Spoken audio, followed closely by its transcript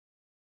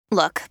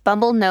Look,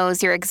 Bumble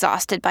knows you're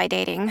exhausted by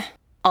dating.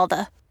 All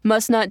the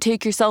must not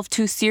take yourself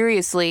too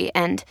seriously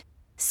and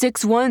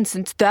 6'1"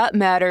 since that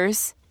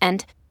matters.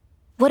 And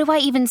what do I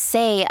even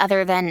say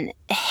other than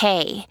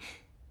hey?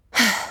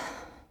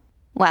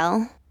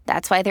 Well,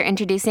 that's why they're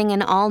introducing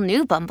an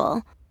all-new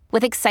Bumble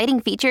with exciting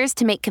features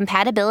to make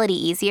compatibility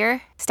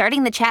easier,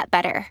 starting the chat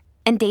better,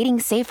 and dating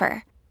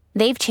safer.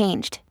 They've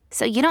changed,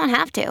 so you don't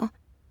have to.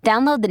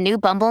 Download the new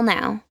Bumble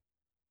now.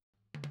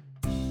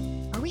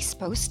 Are we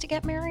supposed to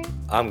get married?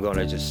 I'm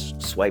gonna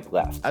just swipe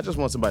left. I just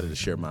want somebody to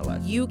share my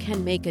life. You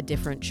can make a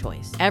different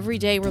choice. Every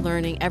day we're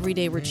learning, every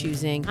day we're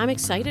choosing. I'm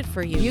excited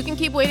for you. You can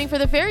keep waiting for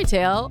the fairy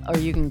tale, or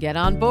you can get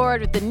on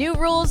board with the new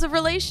rules of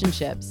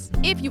relationships.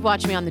 If you've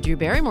watched me on the Drew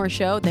Barrymore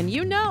Show, then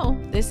you know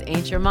this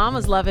ain't your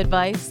mama's love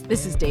advice.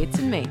 This is Dates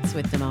and Mates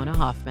with Damona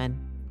Hoffman.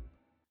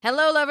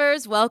 Hello,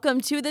 lovers.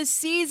 Welcome to the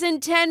season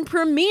 10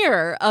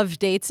 premiere of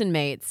Dates and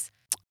Mates.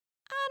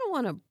 I don't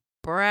want to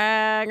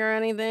brag or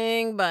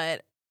anything,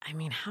 but I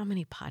mean, how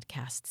many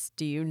podcasts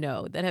do you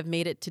know that have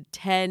made it to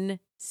 10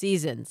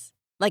 seasons?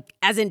 Like,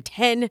 as in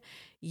 10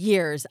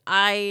 years.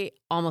 I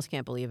almost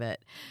can't believe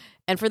it.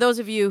 And for those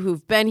of you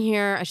who've been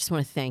here, I just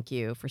want to thank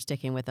you for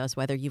sticking with us,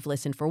 whether you've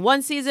listened for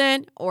one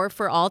season or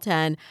for all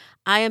 10.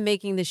 I am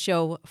making the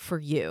show for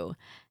you.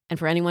 And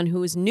for anyone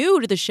who is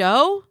new to the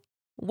show,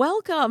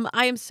 welcome.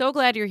 I am so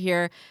glad you're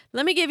here.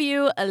 Let me give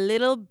you a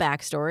little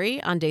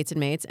backstory on Dates and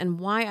Mates and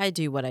why I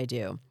do what I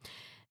do.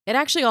 It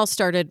actually all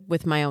started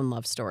with my own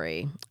love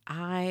story.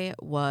 I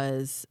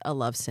was a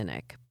love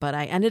cynic, but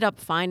I ended up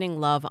finding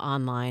love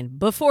online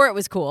before it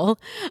was cool.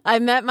 I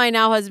met my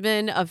now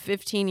husband of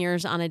 15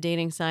 years on a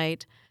dating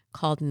site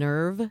called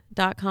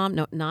Nerve.com.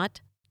 No,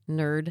 not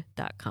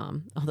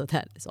Nerd.com, although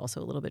that is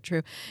also a little bit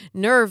true.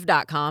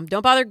 Nerve.com.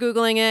 Don't bother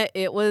Googling it.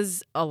 It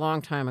was a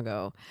long time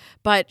ago.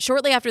 But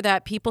shortly after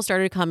that, people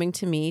started coming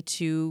to me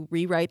to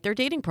rewrite their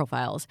dating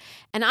profiles.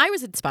 And I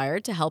was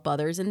inspired to help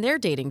others in their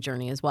dating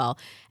journey as well.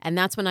 And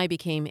that's when I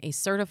became a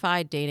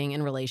certified dating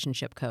and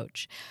relationship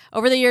coach.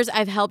 Over the years,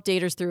 I've helped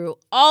daters through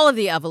all of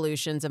the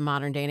evolutions of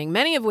modern dating,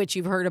 many of which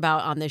you've heard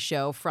about on this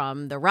show,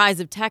 from the rise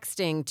of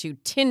texting to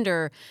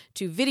Tinder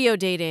to video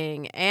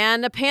dating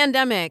and a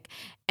pandemic.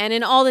 And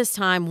in all this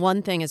time,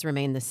 one thing has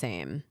remained the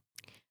same.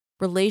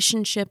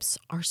 Relationships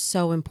are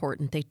so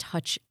important. They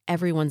touch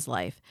everyone's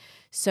life.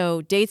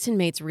 So Dates and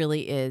Mates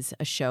really is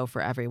a show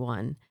for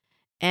everyone.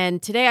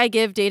 And today I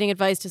give dating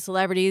advice to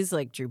celebrities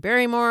like Drew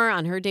Barrymore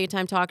on her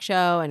daytime talk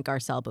show and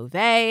Garcelle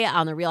Beauvais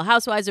on The Real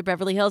Housewives of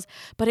Beverly Hills.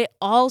 But it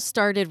all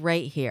started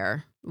right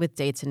here with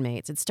Dates and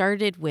Mates. It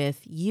started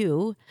with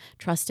you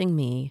trusting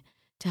me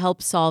to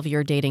help solve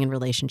your dating and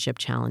relationship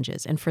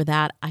challenges. And for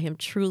that, I am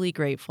truly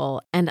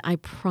grateful, and I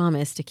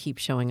promise to keep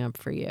showing up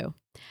for you.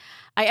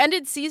 I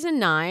ended season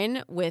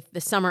 9 with the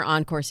Summer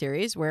Encore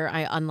series, where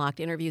I unlocked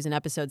interviews and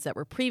episodes that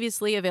were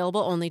previously available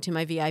only to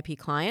my VIP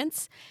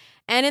clients.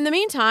 And in the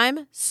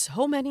meantime,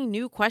 so many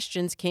new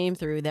questions came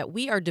through that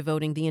we are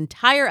devoting the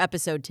entire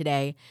episode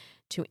today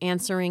to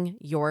answering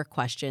your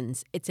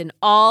questions. It's an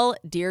all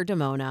Dear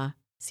Damona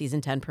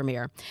season 10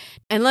 premiere.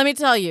 And let me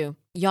tell you,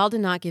 y'all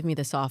did not give me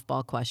the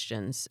softball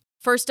questions.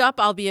 First up,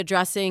 I'll be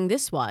addressing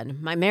this one.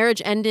 My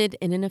marriage ended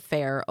in an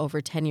affair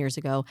over 10 years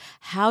ago.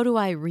 How do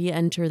I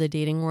re-enter the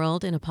dating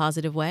world in a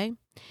positive way?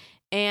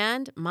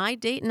 And my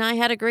date and I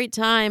had a great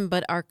time,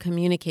 but our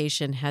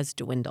communication has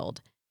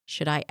dwindled.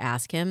 Should I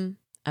ask him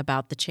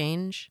about the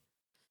change?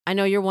 I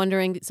know you're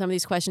wondering some of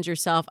these questions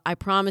yourself. I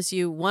promise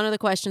you, one of the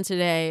questions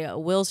today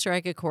will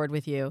strike a chord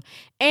with you.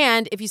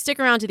 And if you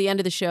stick around to the end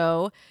of the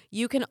show,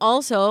 you can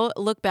also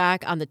look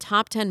back on the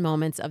top 10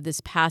 moments of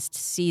this past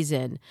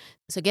season.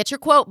 So get your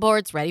quote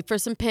boards ready for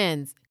some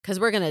pins, because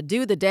we're going to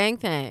do the dang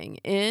thing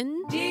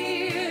in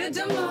Dear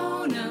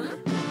Damona.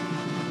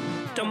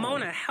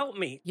 Damona, help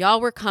me. Y'all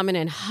were coming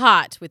in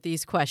hot with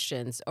these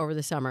questions over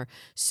the summer.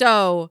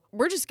 So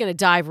we're just going to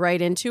dive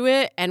right into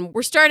it. And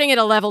we're starting at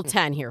a level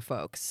 10 here,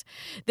 folks.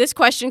 This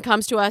question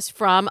comes to us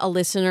from a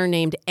listener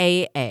named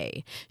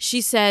AA.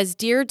 She says,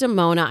 Dear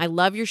Damona, I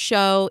love your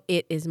show.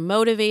 It is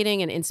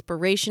motivating and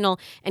inspirational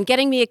and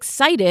getting me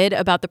excited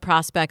about the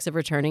prospects of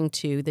returning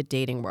to the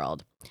dating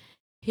world.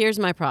 Here's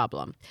my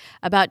problem.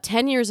 About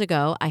 10 years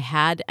ago, I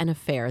had an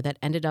affair that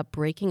ended up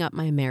breaking up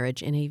my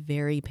marriage in a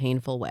very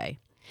painful way.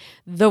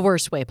 The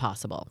worst way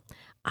possible.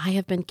 I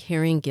have been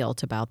carrying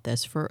guilt about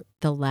this for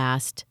the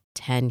last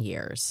 10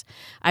 years.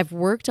 I've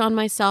worked on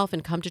myself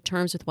and come to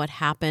terms with what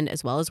happened,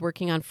 as well as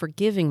working on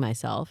forgiving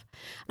myself.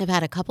 I've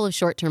had a couple of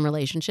short-term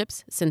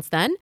relationships since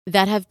then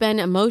that have been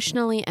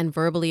emotionally and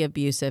verbally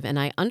abusive, and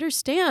I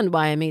understand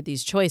why I made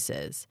these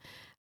choices.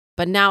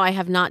 But now I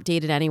have not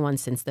dated anyone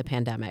since the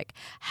pandemic.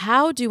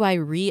 How do I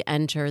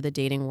re-enter the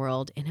dating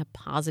world in a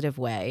positive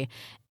way?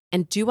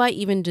 And do I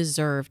even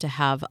deserve to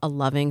have a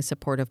loving,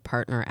 supportive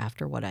partner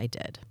after what I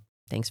did?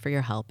 Thanks for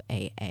your help,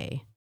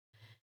 AA.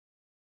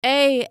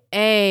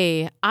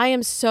 AA, I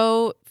am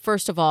so,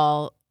 first of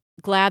all,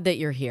 glad that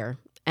you're here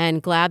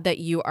and glad that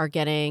you are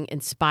getting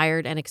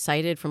inspired and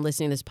excited from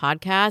listening to this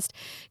podcast,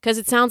 because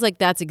it sounds like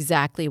that's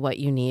exactly what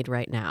you need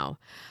right now.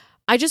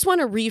 I just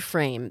want to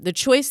reframe the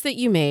choice that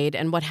you made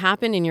and what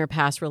happened in your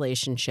past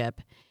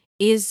relationship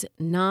is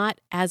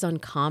not as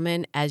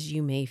uncommon as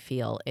you may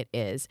feel it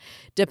is.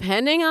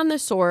 Depending on the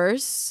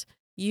source,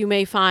 you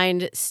may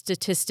find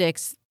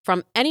statistics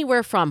from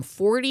anywhere from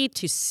 40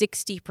 to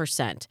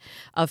 60%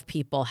 of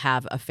people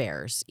have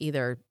affairs,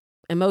 either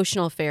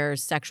emotional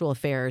affairs, sexual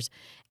affairs.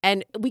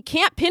 And we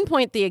can't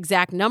pinpoint the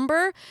exact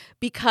number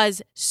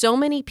because so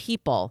many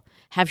people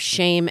have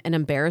shame and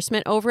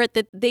embarrassment over it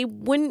that they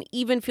wouldn't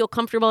even feel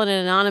comfortable in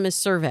an anonymous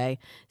survey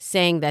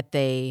saying that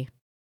they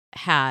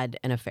had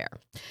an affair.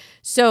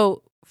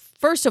 So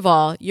first of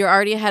all, you're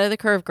already ahead of the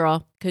curve,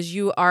 girl, because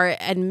you are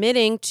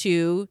admitting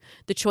to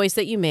the choice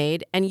that you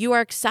made and you are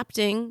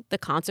accepting the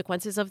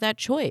consequences of that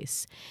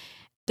choice.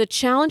 The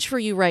challenge for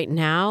you right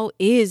now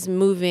is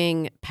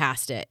moving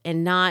past it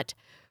and not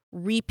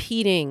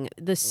repeating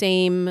the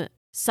same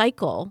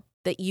cycle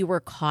that you were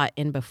caught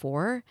in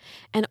before,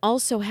 and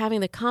also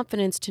having the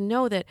confidence to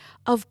know that,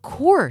 of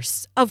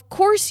course,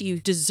 you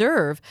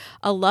deserve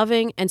a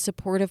loving and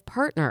supportive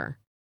partner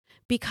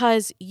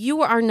because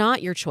you are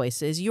not your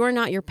choices. You are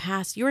not your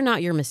past. You are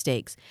not your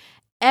mistakes.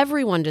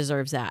 Everyone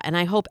deserves that. And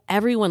I hope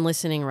everyone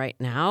listening right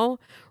now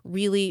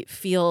really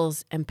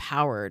feels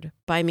empowered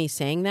by me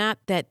saying that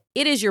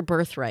it is your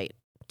birthright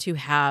to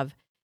have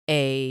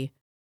a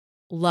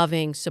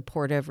loving,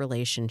 supportive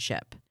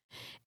relationship.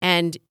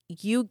 And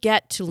you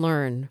get to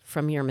learn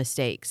from your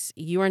mistakes.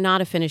 You are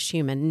not a finished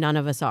human. None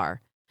of us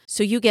are.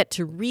 So you get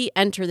to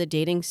re-enter the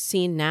dating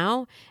scene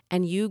now,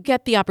 and you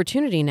get the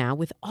opportunity now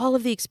with all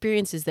of the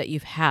experiences that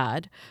you've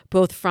had,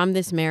 both from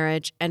this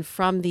marriage and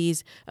from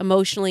these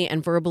emotionally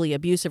and verbally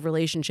abusive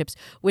relationships,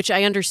 which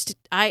I understand.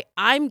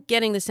 I'm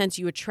getting the sense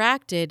you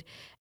attracted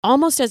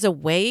almost as a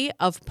way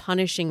of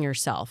punishing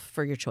yourself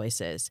for your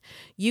choices.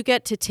 You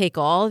get to take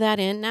all of that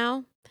in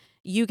now.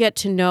 You get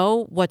to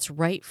know what's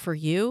right for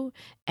you,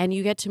 and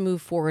you get to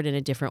move forward in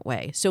a different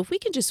way. So if we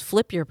can just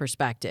flip your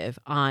perspective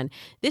on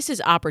this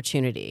is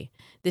opportunity.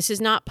 This is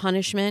not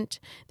punishment.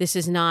 This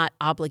is not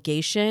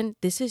obligation.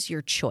 This is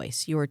your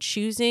choice. You are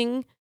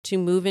choosing to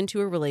move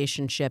into a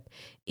relationship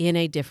in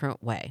a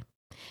different way.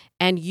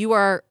 And you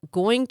are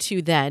going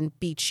to then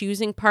be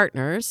choosing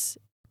partners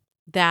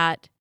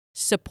that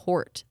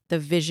support the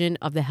vision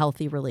of the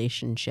healthy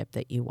relationship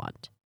that you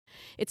want.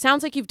 It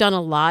sounds like you've done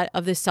a lot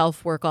of this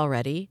self-work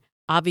already.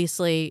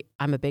 Obviously,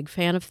 I'm a big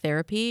fan of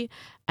therapy,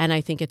 and I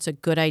think it's a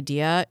good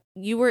idea.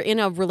 You were in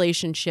a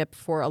relationship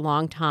for a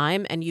long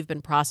time, and you've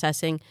been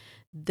processing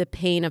the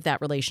pain of that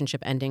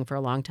relationship ending for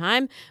a long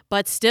time.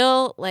 But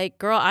still,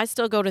 girl, I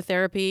still go to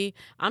therapy.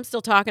 I'm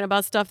still talking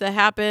about stuff that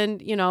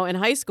happened, in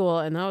high school,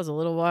 and that was a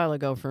little while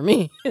ago for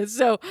me.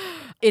 So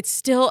it's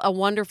still a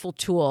wonderful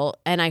tool,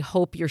 and I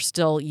hope you're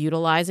still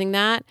utilizing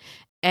that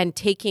and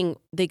taking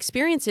the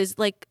experiences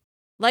like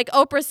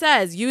Oprah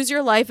says, use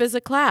your life as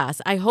a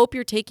class. I hope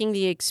you're taking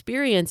the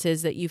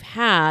experiences that you've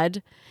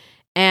had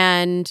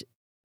and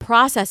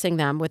processing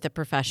them with a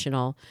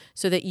professional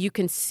so that you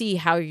can see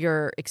how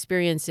your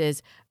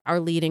experiences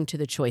are leading to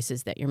the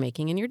choices that you're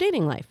making in your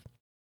dating life.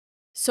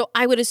 So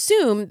I would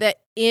assume that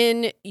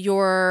in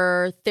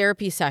your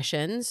therapy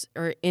sessions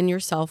or in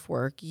your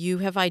self-work, you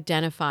have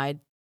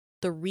identified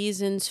the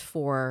reasons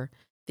for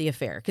the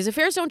affair. Because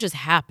affairs don't just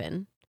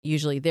happen.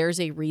 Usually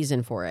there's a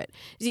reason for it.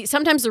 See,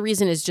 sometimes the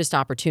reason is just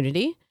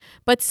opportunity,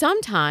 but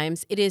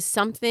sometimes it is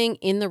something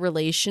in the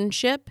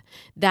relationship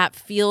that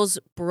feels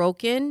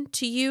broken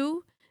to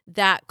you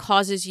that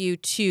causes you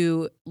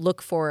to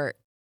look for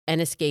an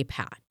escape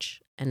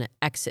hatch, an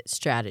exit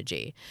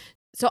strategy.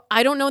 So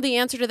I don't know the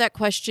answer to that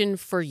question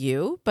for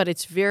you, but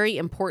it's very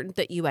important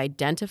that you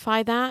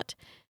identify that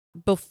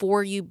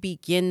before you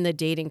begin the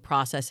dating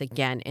process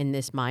again in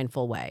this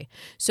mindful way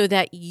so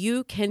that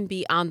you can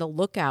be on the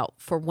lookout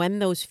for when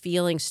those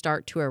feelings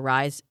start to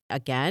arise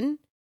again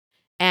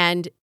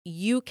and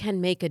you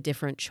can make a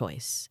different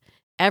choice.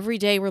 Every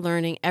day we're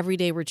learning, every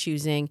day we're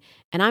choosing,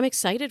 and I'm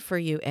excited for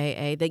you,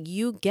 AA, that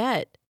you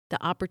get the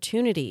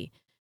opportunity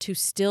to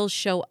still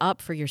show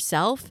up for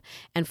yourself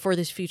and for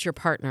this future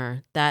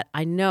partner that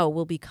I know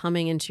will be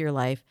coming into your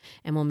life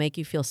and will make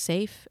you feel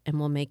safe and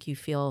will make you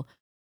feel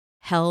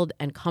held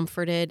and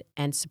comforted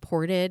and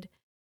supported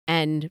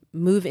and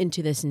move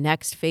into this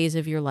next phase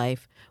of your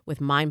life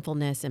with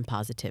mindfulness and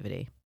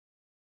positivity.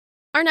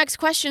 Our next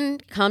question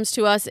comes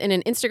to us in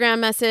an Instagram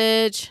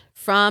message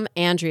from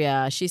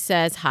Andrea. She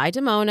says, "Hi,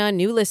 Damona,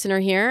 new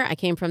listener here. I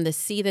came from the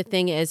See the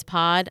Thing Is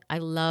pod. I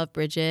love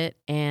Bridget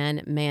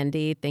and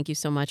Mandy. Thank you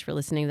so much for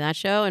listening to that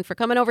show and for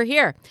coming over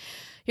here.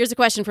 Here's a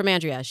question from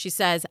Andrea. She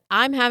says,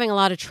 I'm having a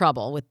lot of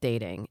trouble with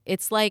dating.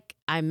 It's like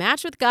I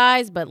match with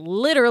guys, but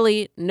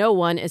literally no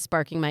one is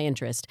sparking my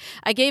interest.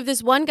 I gave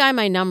this one guy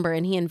my number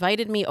and he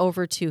invited me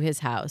over to his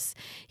house.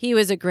 He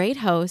was a great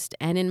host,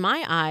 and in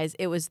my eyes,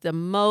 it was the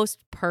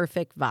most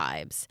perfect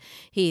vibes.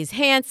 He's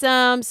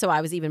handsome, so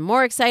I was even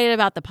more excited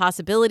about the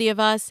possibility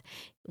of us.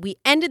 We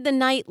ended the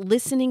night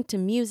listening to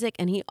music,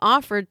 and he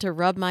offered to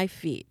rub my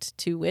feet,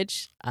 to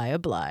which I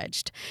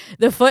obliged.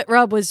 The foot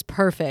rub was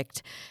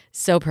perfect,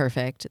 so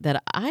perfect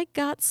that I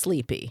got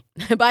sleepy.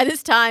 By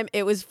this time,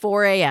 it was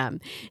 4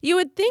 a.m. You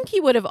would think he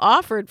would have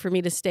offered for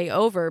me to stay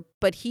over,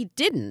 but he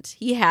didn't.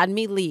 He had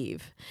me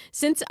leave.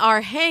 Since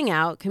our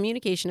hangout,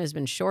 communication has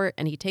been short,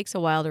 and he takes a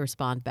while to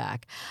respond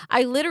back.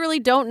 I literally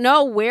don't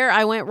know where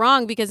I went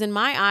wrong because in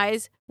my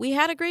eyes, we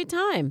had a great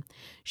time.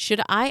 Should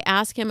I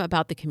ask him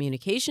about the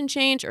communication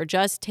change or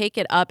just take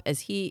it up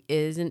as he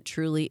isn't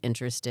truly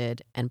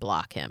interested and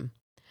block him?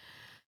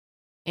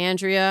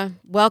 Andrea,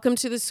 welcome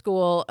to the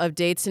school of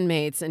dates and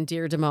mates and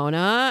Dear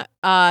Damona.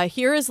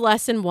 Here is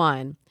lesson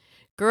 1.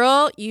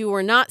 Girl, you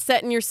were not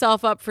setting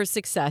yourself up for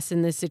success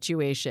in this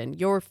situation.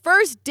 Your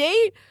first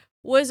date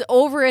was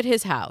over at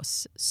his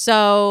house.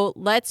 So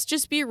let's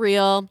just be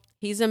real.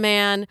 He's a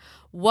man.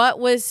 What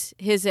was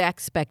his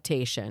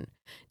expectation?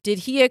 Did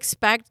he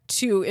expect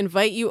to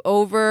invite you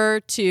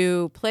over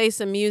to play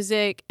some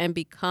music and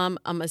become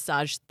a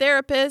massage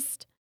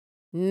therapist?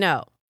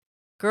 No.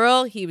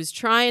 Girl, he was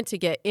trying to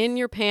get in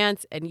your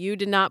pants and you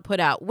did not put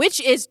out, which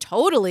is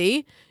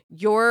totally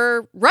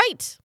your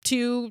right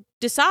to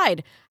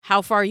decide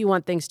how far you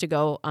want things to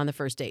go on the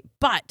first date.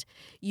 But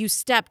you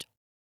stepped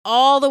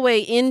all the way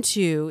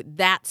into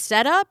that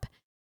setup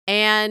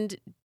and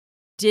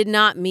did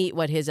not meet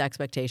what his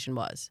expectation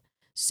was.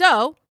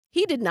 So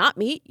he did not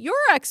meet your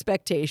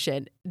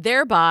expectation,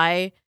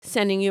 thereby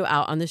sending you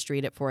out on the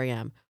street at 4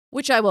 a.m.,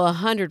 which I will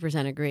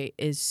 100% agree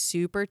is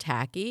super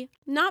tacky,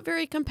 not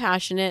very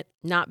compassionate,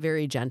 not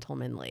very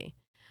gentlemanly.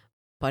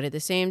 But at the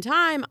same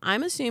time,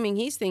 I'm assuming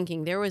he's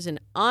thinking there was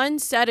an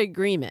unsaid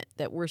agreement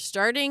that we're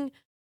starting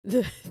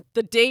the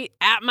date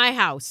at my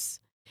house.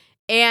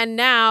 And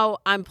now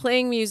I'm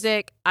playing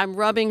music, I'm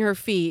rubbing her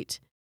feet,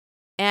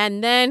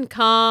 and then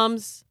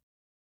comes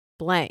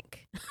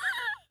blank.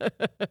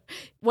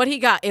 What he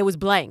got, it was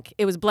blank.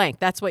 It was blank.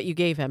 That's what you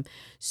gave him.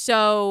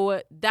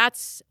 So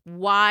that's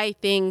why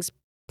things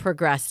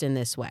progressed in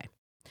this way.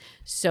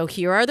 So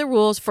here are the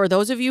rules for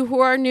those of you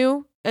who are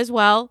new as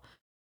well.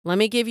 Let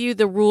me give you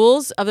the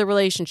rules of the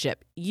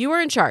relationship. You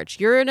are in charge.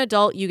 You're an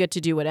adult. You get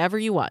to do whatever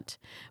you want.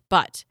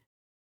 But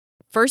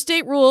first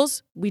date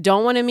rules, we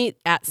don't want to meet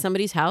at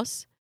somebody's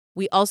house.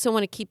 We also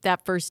want to keep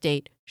that first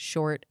date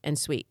short and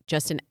sweet.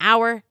 Just an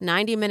hour,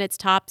 90 minutes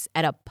tops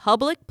at a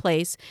public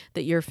place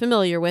that you're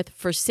familiar with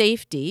for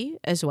safety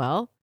as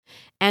well.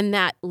 And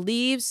that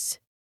leaves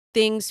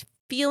things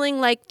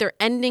feeling like they're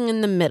ending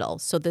in the middle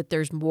so that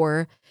there's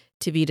more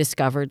to be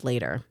discovered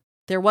later.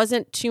 There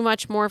wasn't too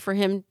much more for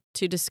him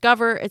to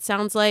discover. It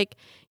sounds like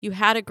you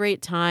had a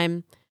great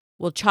time.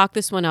 We'll chalk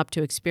this one up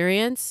to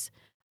experience.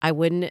 I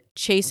wouldn't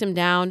chase him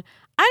down.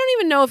 I don't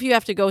even know if you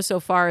have to go so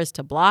far as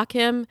to block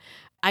him.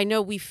 I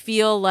know we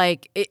feel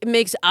like it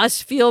makes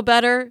us feel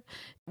better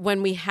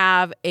when we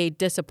have a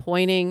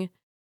disappointing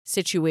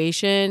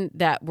situation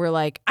that we're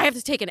like, I have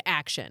to take an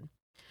action.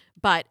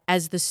 But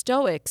as the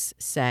Stoics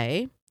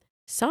say,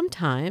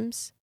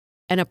 sometimes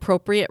an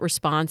appropriate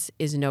response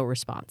is no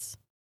response.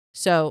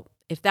 So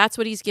if that's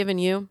what he's given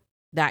you,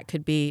 that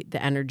could be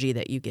the energy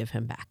that you give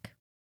him back.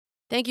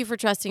 Thank you for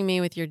trusting me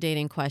with your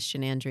dating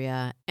question,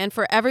 Andrea. And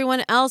for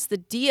everyone else, the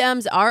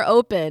DMs are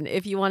open.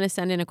 If you want to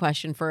send in a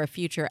question for a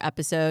future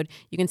episode,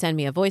 you can send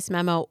me a voice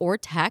memo or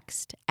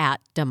text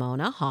at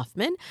Damona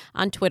Hoffman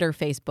on Twitter,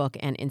 Facebook,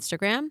 and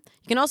Instagram.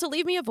 You can also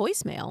leave me a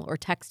voicemail or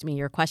text me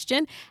your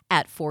question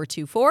at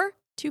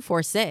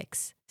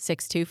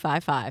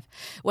 424-246-6255.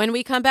 When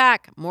we come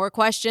back, more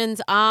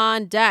questions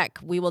on deck.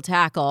 We will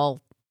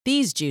tackle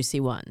these juicy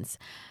ones.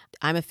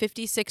 I'm a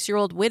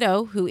 56-year-old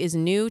widow who is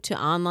new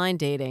to online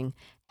dating.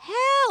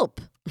 Help!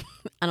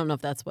 I don't know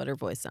if that's what her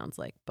voice sounds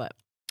like, but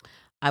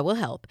I will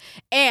help.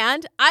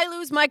 And I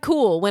lose my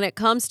cool when it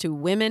comes to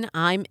women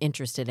I'm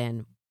interested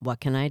in. What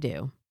can I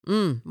do?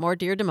 More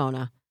Dear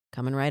Damona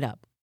coming right up.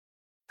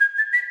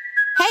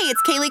 Hey,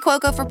 it's Kaylee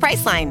Cuoco for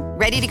Priceline.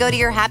 Ready to go to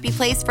your happy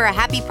place for a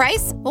happy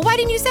price? Well, why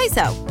didn't you say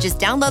so? Just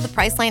download the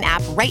Priceline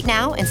app right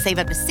now and save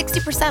up to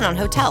 60% on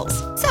hotels.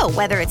 So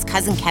whether it's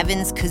Cousin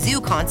Kevin's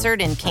Kazoo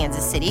Concert in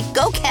Kansas City,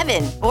 go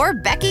Kevin, or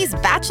Becky's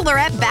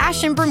Bachelorette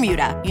Bash in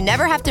Bermuda, you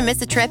never have to miss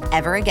a trip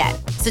ever again.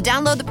 So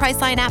download the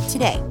Priceline app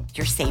today.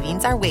 Your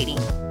savings are waiting.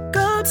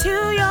 Go to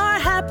your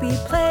happy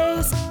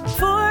place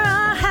for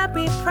a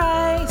happy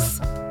price.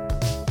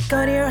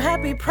 Go to your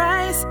happy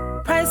price,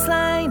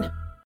 Priceline.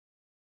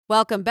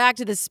 Welcome back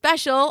to the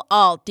special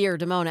all Dear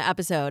Damona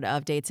episode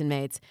of Dates and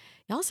Mates.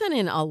 Y'all sent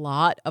in a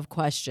lot of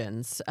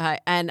questions,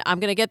 and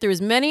I'm going to get through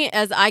as many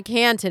as I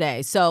can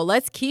today. So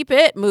let's keep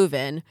it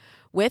moving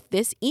with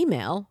this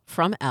email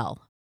from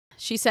Elle.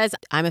 She says,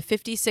 I'm a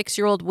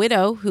 56-year-old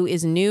widow who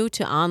is new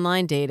to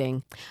online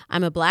dating.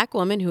 I'm a Black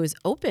woman who is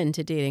open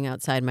to dating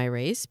outside my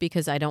race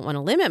because I don't want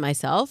to limit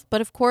myself. But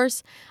of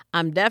course,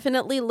 I'm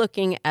definitely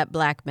looking at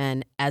Black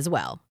men as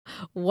well.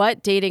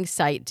 What dating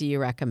site do you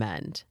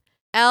recommend?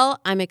 Elle,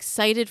 I'm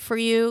excited for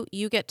you.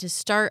 You get to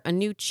start a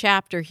new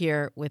chapter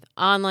here with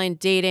online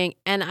dating,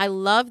 and I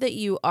love that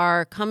you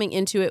are coming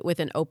into it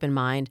with an open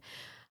mind.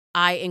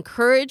 I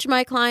encourage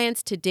my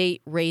clients to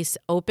date race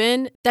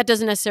open. That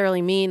doesn't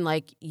necessarily mean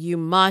like you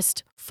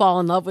must fall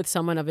in love with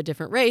someone of a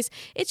different race.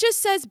 It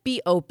just says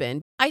be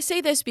open. I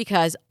say this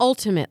because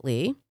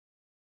ultimately,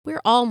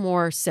 we're all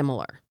more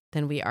similar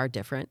than we are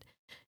different.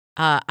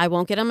 I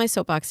won't get on my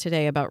soapbox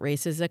today about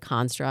race as a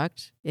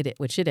construct,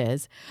 which it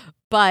is,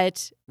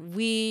 but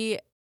we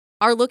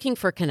are looking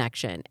for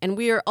connection, and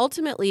we are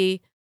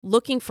ultimately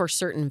looking for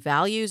certain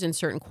values and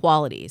certain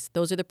qualities.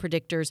 Those are the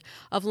predictors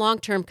of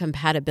long-term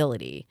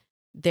compatibility.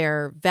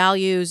 Their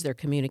values, their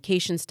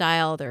communication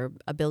style, their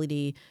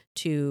ability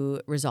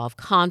to resolve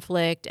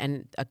conflict,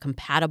 and a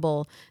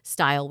compatible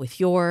style with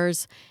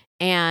yours,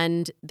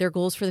 and their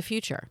goals for the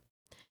future.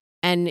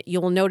 And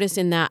you'll notice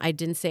in that I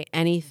didn't say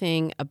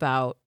anything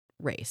about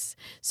race.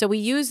 So we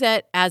use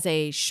it as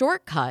a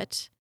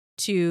shortcut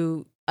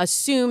to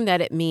assume that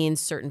it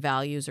means certain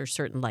values or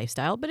certain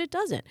lifestyle, but it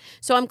doesn't.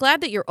 So I'm glad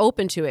that you're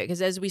open to it,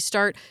 because as we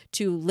start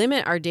to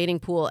limit our dating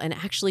pool and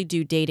actually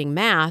do dating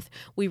math,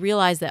 we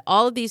realize that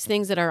all of these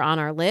things that are on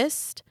our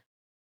list,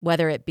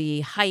 whether it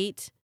be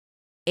height,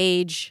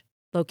 age,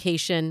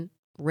 location,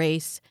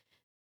 race,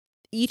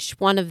 each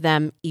one of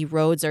them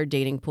erodes our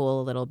dating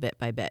pool a little bit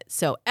by bit.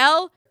 So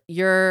Elle,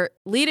 you're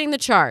leading the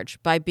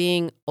charge by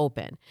being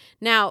open.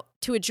 Now,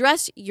 to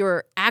address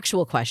your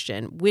actual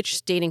question,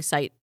 which dating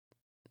site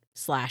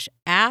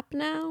 / app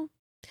now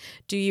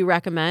do you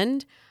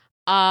recommend?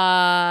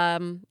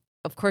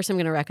 Of course, I'm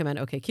going to recommend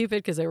OkCupid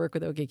because I work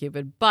with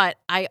OkCupid, but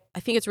I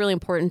think it's really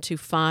important to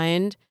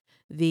find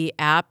the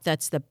app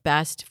that's the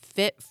best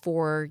fit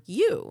for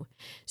you.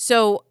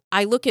 So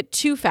I look at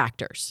two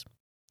factors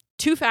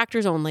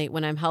only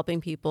when I'm helping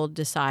people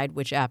decide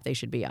which app they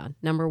should be on.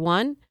 Number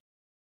one,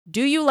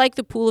 do you like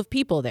the pool of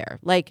people there?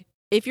 Like,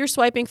 if you're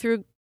swiping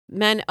through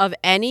men of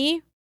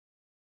any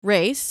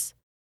race,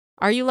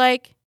 are you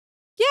like,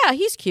 yeah,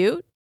 he's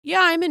cute. Yeah,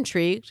 I'm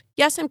intrigued.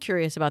 Yes, I'm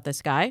curious about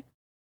this guy.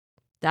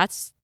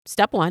 That's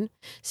step one.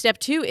 Step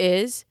two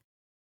is,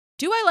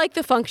 do I like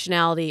the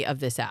functionality of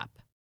this app?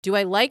 Do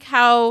I like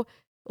how,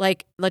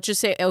 like, let's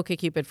just say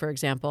OkCupid, for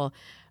example.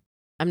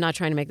 I'm not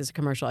trying to make this a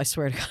commercial, I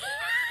swear to God.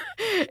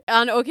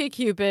 On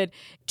OkCupid,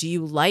 do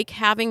you like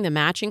having the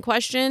matching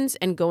questions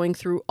and going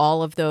through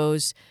all of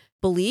those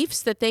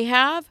beliefs that they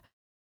have?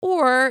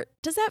 Or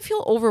does that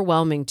feel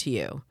overwhelming to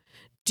you?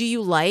 Do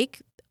you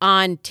like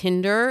on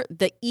Tinder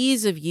the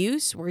ease of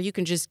use where you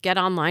can just get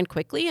online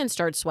quickly and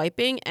start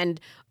swiping and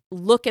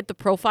look at the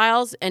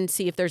profiles and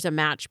see if there's a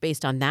match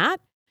based on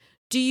that?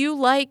 Do you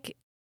like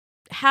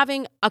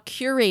having a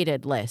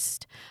curated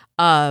list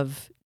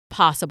of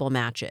possible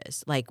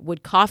matches? Like,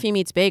 would Coffee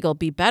Meets Bagel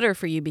be better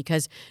for you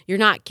because you're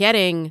not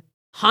getting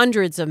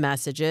hundreds of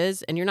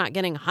messages and you're not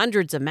getting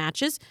hundreds of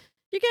matches?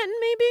 You're getting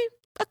maybe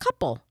a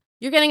couple.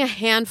 You're getting a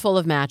handful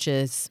of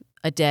matches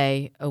a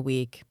day, a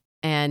week,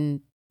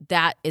 and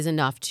that is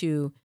enough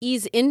to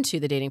ease into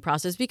the dating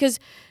process. Because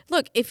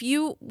look, if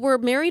you were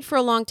married for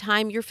a long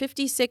time, you're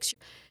 56,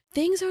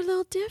 things are a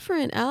little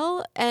different,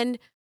 Elle, and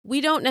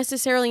we don't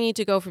necessarily need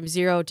to go from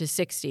 0 to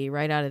 60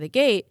 right out of the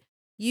gate.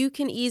 You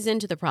can ease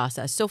into the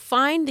process. So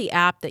find the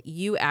app that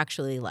you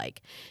actually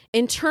like.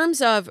 In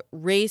terms of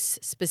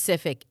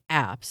race-specific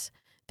apps,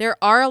 there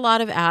are a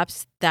lot of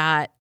apps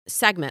that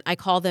segment. I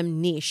call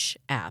them niche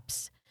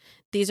apps.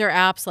 These are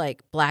apps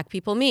like Black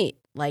People Meet,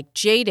 like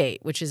JDate,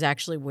 which is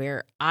actually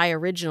where I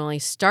originally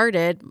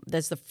started.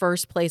 That's the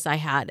first place I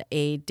had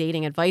a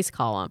dating advice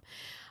column.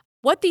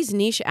 What these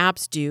niche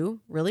apps do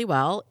really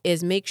well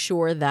is make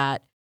sure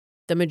that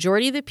the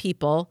majority of the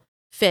people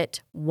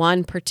fit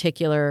one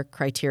particular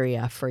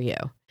criteria for you.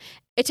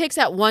 It takes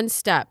that one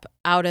step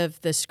out of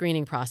the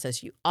screening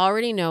process. You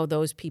already know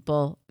those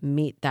people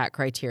meet that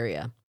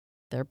criteria.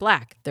 They're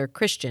Black, they're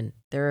Christian,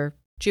 they're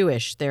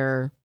Jewish,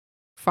 they're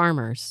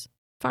farmers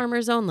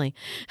only.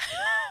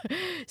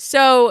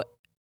 So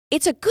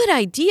it's a good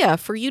idea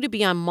for you to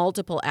be on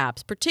multiple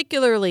apps,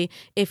 particularly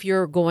if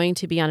you're going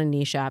to be on a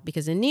niche app,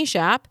 because a niche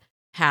app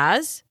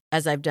has,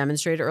 as I've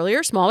demonstrated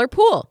earlier, smaller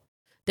pool.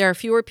 There are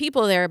fewer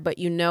people there, but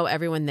you know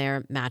everyone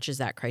there matches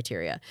that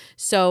criteria.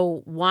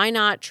 So why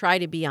not try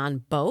to be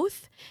on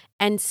both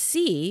and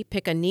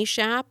pick a niche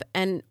app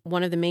and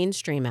one of the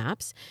mainstream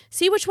apps,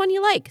 see which one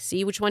you like,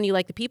 see which one you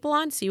like the people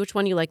on, see which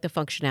one you like the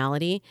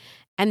functionality,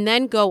 and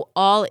then go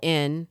all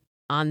in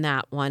on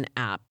that one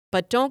app.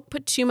 But don't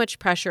put too much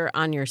pressure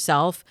on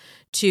yourself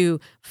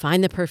to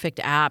find the perfect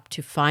app,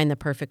 to find the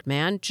perfect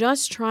man.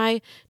 Just try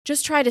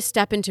to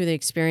step into the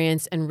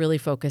experience and really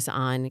focus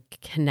on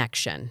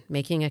connection,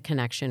 making a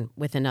connection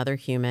with another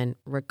human,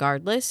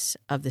 regardless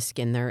of the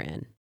skin they're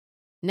in.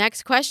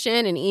 Next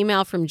question, an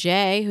email from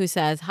Jay who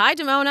says, "Hi,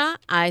 Damona.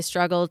 I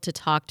struggle to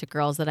talk to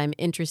girls that I'm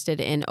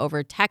interested in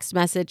over text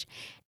message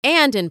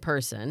and in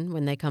person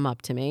when they come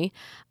up to me.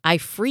 I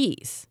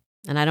freeze.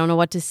 And I don't know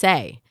what to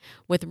say.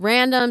 With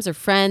randoms or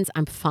friends,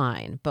 I'm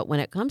fine. But when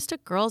it comes to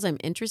girls I'm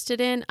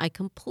interested in, I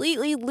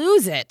completely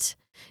lose it.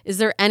 Is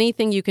there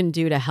anything you can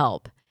do to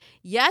help?"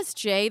 Yes,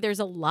 Jay, there's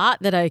a lot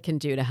that I can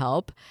do to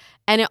help.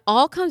 And it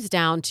all comes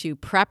down to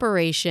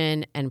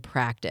preparation and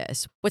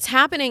practice. What's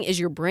happening is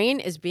your brain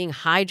is being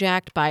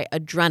hijacked by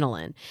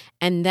adrenaline.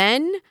 And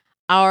then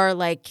our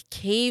like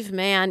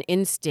caveman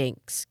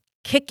instincts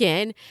kick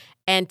in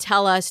and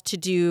tell us to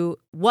do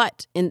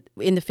what in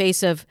the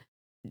face of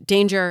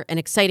danger, an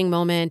exciting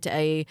moment,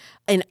 an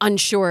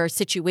unsure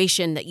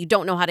situation that you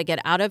don't know how to get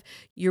out of.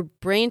 Your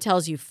brain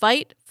tells you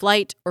fight,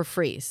 flight, or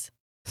freeze.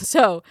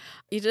 So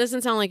it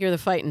doesn't sound like you're the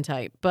fighting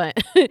type,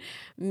 but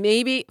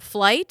maybe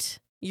flight,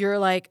 you're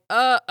like,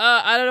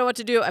 I don't know what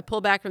to do. I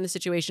pull back from the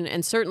situation,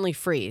 and certainly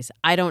freeze.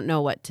 I don't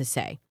know what to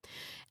say.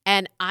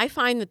 And I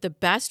find that the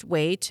best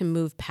way to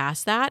move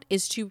past that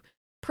is to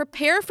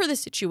prepare for the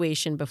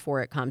situation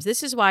before it comes.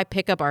 This is why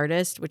pickup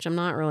artists, which I'm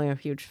not really a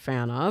huge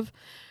fan of,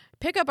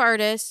 pickup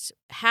artists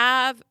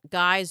have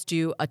guys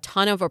do a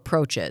ton of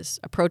approaches.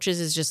 Approaches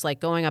is just like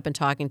going up and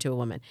talking to a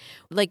woman.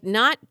 Like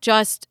not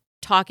just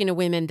talking to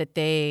women that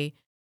they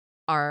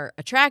are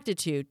attracted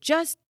to,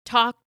 just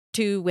talk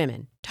to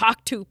women,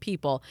 talk to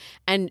people,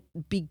 and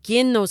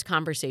begin those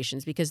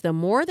conversations. Because the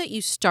more that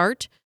you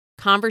start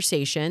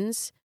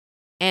conversations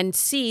and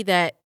see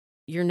that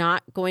you're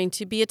not going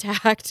to be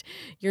attacked,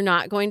 you're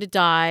not going to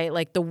die,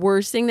 like the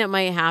worst thing that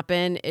might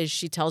happen is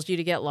she tells you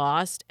to get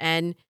lost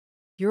and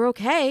you're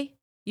okay,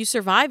 you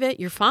survive it,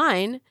 you're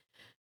fine.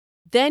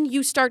 Then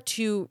you start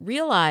to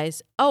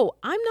realize, oh,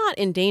 I'm not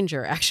in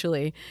danger,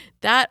 actually.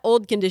 That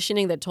old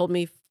conditioning that told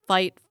me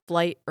fight,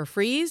 flight, or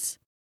freeze,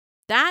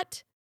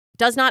 that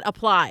does not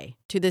apply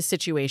to this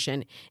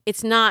situation.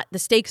 It's not, the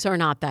stakes are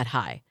not that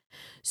high.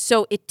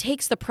 So it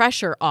takes the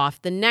pressure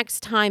off the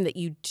next time that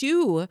you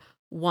do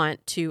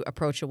want to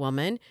approach a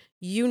woman.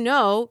 You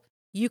know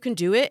you can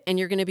do it and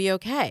you're going to be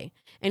okay.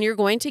 And you're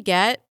going to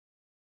get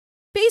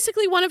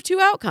basically one of two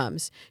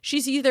outcomes.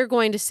 She's either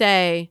going to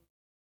say,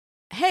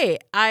 hey,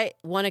 I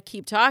want to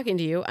keep talking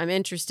to you. I'm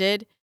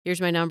interested.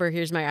 Here's my number.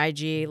 Here's my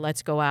IG.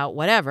 Let's go out,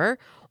 whatever.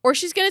 Or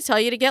she's going to tell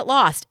you to get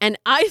lost. And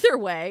either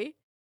way,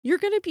 you're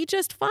going to be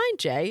just fine,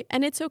 Jay,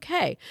 and it's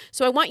okay.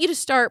 So I want you to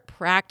start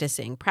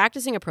practicing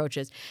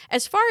approaches.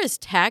 As far as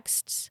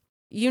texts,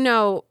 you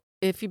know,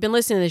 if you've been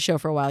listening to the show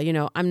for a while, you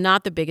know, I'm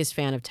not the biggest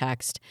fan of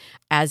text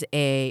as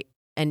an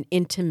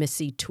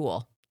intimacy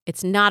tool.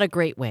 It's not a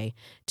great way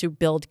to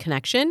build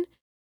connection.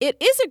 It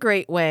is a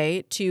great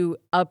way to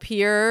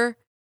appear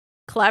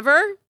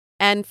clever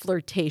and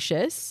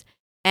flirtatious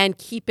and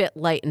keep it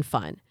light and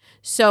fun.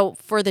 So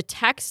for the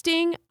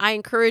texting, I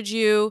encourage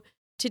you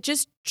to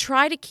just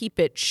try to keep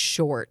it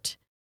short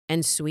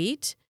and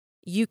sweet.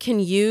 You can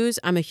use,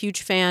 I'm a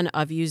huge fan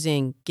of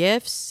using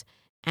GIFs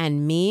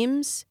and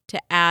memes to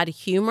add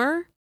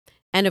humor.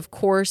 And of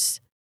course,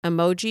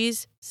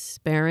 emojis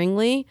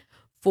sparingly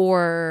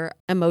for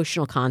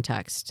emotional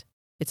context.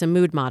 It's a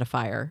mood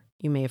modifier.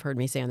 You may have heard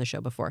me say on the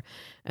show before.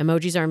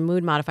 Emojis are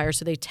mood modifiers,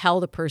 so they tell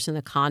the person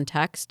the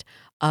context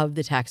of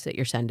the text that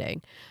you're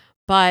sending.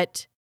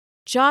 But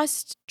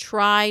just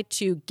try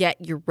to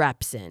get your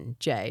reps in,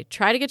 Jay.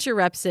 Try to get your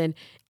reps in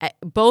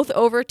both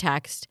over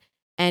text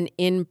and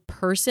in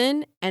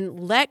person, and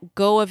let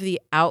go of the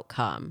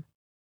outcome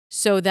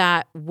so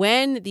that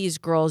when these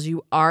girls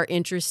you are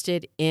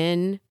interested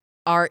in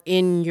are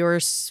in your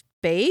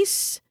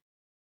space,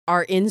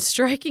 are in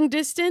striking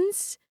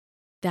distance,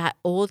 that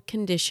old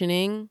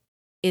conditioning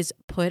is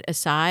put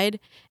aside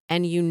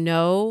and you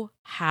know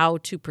how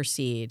to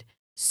proceed.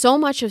 So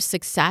much of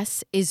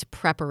success is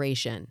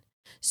preparation.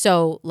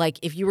 So like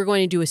if you were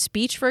going to do a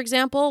speech, for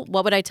example,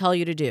 what would I tell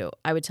you to do?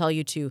 I would tell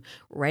you to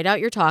write out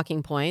your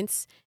talking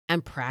points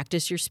and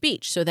practice your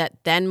speech so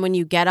that then when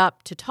you get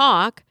up to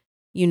talk,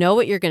 you know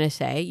what you're going to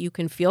say, you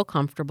can feel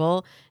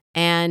comfortable,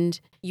 and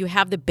you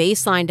have the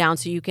baseline down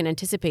so you can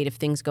anticipate if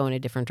things go in a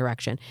different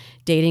direction.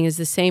 Dating is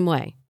the same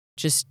way.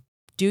 Just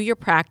do your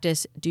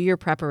practice, do your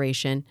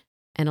preparation,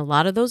 and a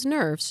lot of those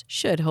nerves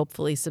should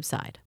hopefully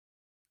subside.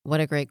 What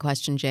a great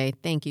question, Jay.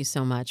 Thank you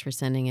so much for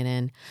sending it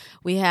in.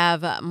 We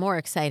have more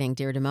exciting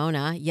Dear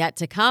Damona yet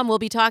to come. We'll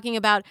be talking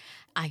about,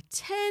 I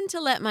tend to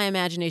let my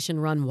imagination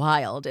run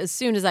wild as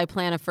soon as I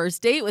plan a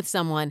first date with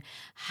someone.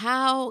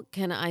 How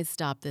can I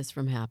stop this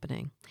from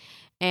happening?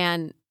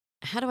 And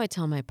how do I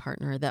tell my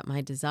partner that my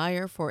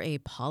desire for a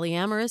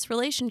polyamorous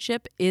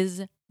relationship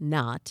is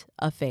not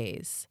a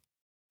phase?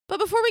 But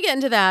before we get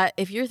into that,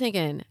 if you're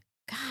thinking,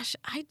 gosh,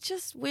 I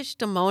just wish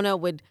Damona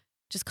would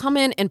just come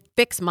in and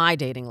fix my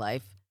dating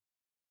life.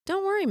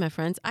 Don't worry, my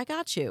friends, I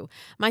got you.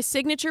 My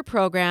signature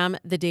program,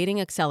 The Dating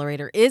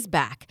Accelerator, is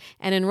back,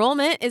 and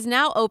enrollment is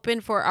now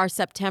open for our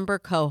September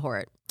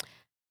cohort.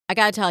 I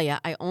gotta tell you,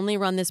 I only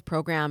run this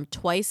program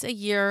twice a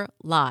year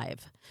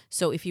live.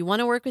 So if you want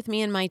to work with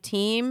me and my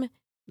team,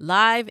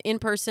 live, in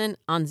person,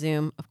 on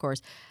Zoom, of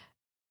course,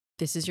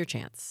 this is your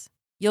chance.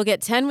 You'll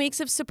get 10 weeks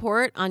of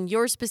support on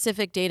your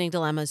specific dating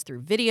dilemmas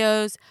through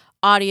videos,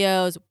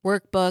 audios,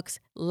 workbooks,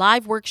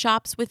 live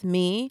workshops with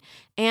me,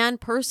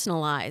 and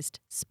personalized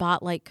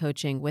spotlight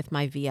coaching with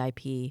my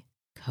VIP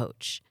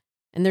coach.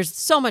 And there's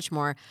so much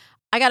more.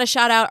 I got to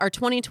shout out our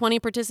 2020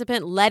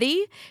 participant,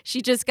 Letty.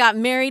 She just got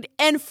married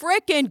in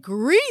frickin'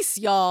 Greece,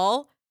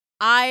 y'all.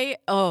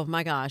 Oh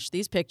my gosh,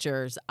 these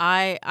pictures.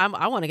 I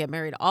want to get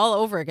married all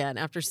over again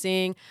after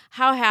seeing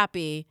how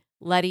happy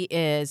Letty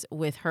is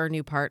with her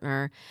new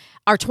partner.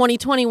 Our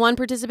 2021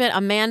 participant,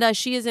 Amanda,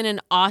 she is in an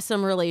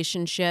awesome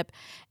relationship.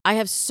 I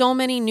have so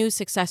many new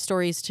success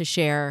stories to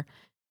share.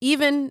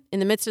 Even in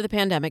the midst of the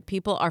pandemic,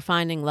 people are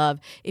finding love.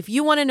 If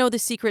you want to know the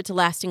secret to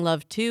lasting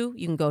love too,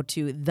 you can go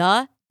to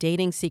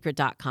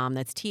thedatingsecret.com.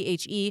 That's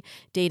THE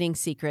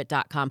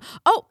datingsecret.com.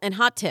 Oh, and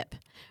hot tip.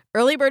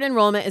 Early bird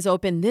enrollment is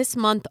open this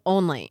month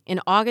only, in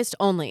August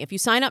only. If you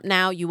sign up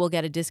now, you will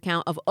get a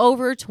discount of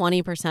over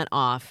 20%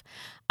 off.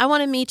 I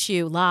want to meet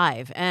you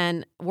live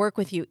and work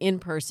with you in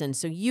person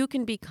so you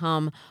can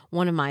become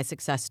one of my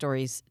success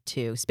stories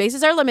too.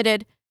 Spaces are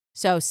limited,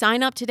 so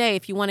sign up today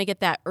if you want to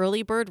get that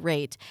early bird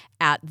rate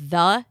at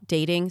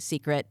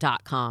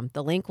thedatingsecret.com.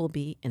 The link will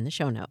be in the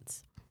show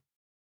notes.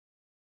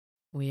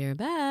 We're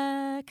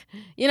back.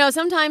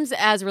 Sometimes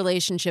as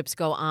relationships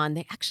go on,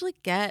 they actually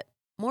get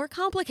more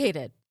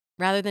complicated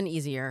rather than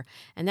easier.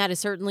 And that is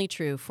certainly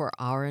true for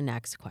our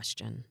next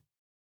question.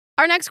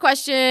 Our next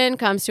question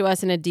comes to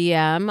us in a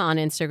DM on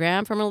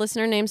Instagram from a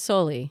listener named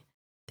Soli.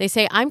 They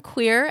say, I'm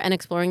queer and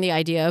exploring the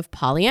idea of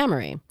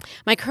polyamory.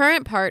 My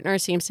current partner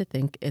seems to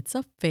think it's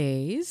a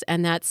phase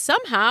and that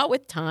somehow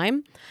with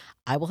time,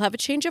 I will have a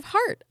change of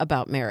heart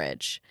about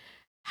marriage.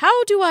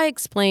 How do I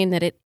explain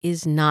that it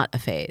is not a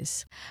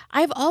phase?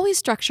 I've always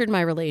structured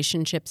my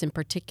relationships in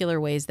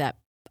particular ways that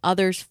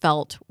others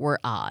felt were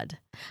odd.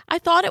 I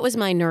thought it was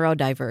my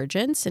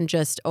neurodivergence and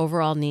just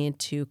overall need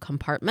to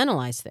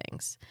compartmentalize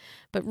things.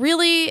 But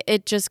really,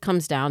 it just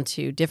comes down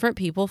to different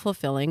people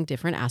fulfilling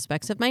different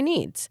aspects of my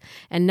needs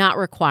and not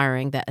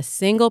requiring that a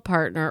single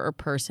partner or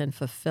person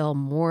fulfill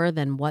more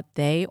than what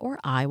they or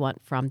I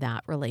want from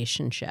that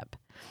relationship.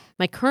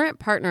 My current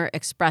partner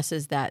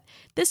expresses that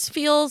this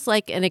feels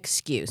like an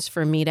excuse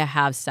for me to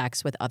have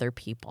sex with other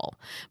people,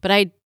 but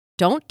I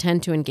don't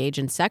tend to engage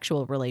in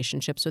sexual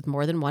relationships with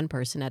more than one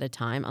person at a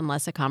time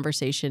unless a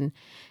conversation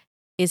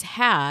is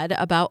had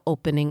about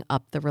opening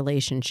up the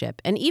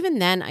relationship. And even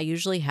then, I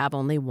usually have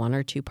only one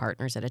or two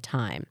partners at a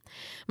time.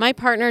 My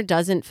partner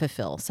doesn't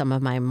fulfill some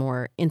of my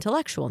more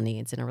intellectual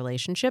needs in a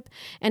relationship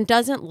and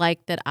doesn't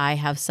like that I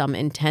have some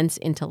intense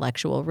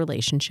intellectual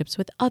relationships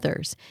with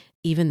others,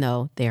 even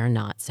though they are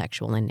not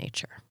sexual in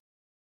nature.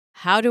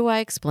 How do I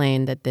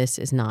explain that this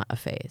is not a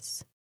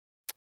phase?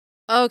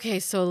 Okay,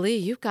 so Lee,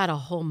 you've got a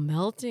whole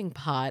melting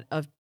pot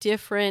of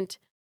different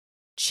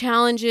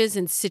challenges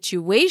and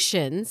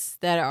situations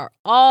that are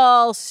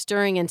all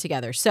stirring in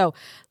together. So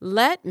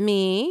let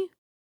me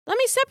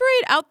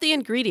separate out the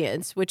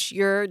ingredients, which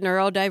your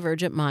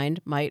neurodivergent mind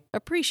might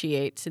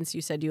appreciate since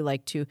you said you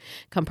like to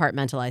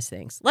compartmentalize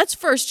things. Let's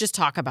first just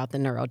talk about the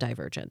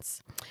neurodivergence.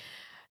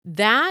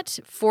 That,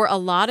 for a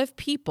lot of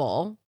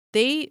people,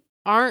 they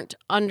aren't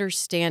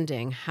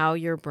understanding how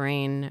your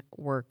brain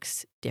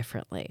works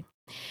differently.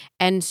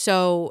 And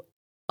so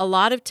a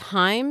lot of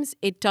times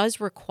it does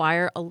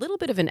require a little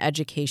bit of an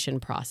education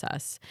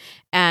process,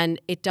 and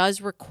it does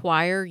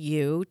require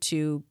you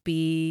to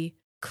be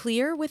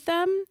clear with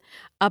them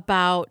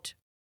about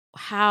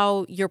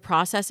how you're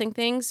processing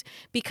things,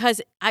 because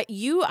I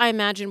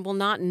imagine, will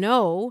not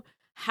know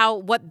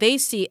what they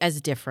see as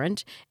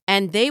different,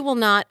 and they will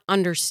not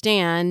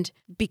understand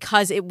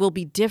because it will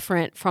be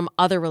different from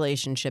other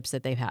relationships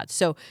that they've had.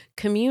 So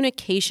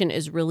communication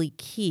is really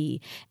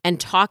key, and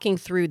talking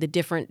through the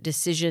different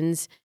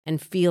decisions and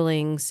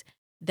feelings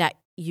that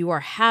you are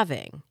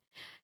having.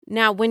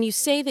 Now, when you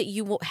say that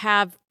you will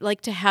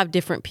like to have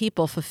different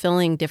people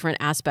fulfilling different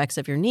aspects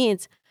of your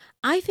needs,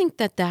 I think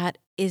that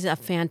is a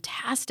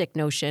fantastic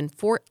notion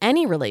for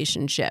any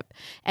relationship,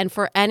 and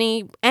for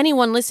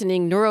anyone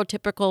listening,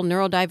 neurotypical,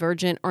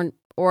 neurodivergent,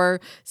 or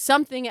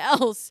something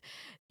else.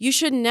 You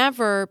should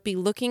never be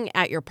looking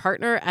at your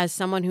partner as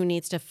someone who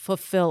needs to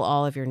fulfill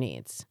all of your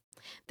needs.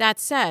 That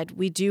said,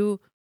 we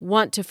do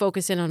want to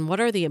focus in on what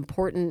are the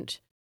important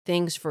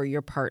things for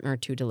your partner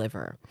to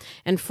deliver.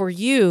 And for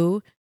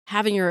you,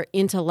 having your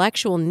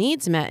intellectual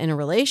needs met in a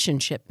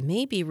relationship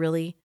may be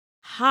really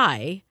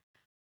high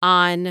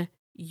on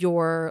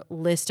your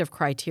list of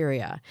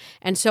criteria.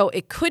 And so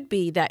it could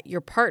be that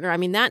your partner,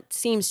 that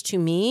seems to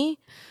me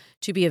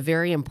to be a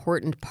very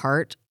important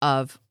part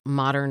of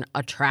modern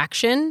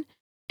attraction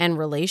and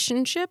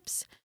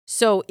relationships.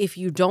 So if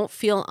you don't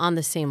feel on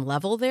the same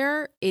level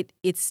there,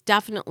 it's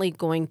definitely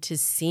going to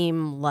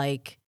seem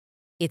like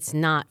it's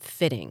not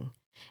fitting.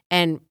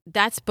 And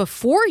that's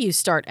before you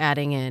start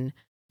adding in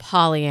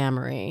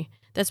polyamory.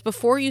 That's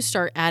before you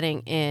start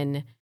adding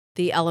in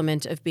the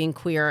element of being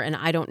queer. And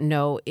I don't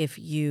know if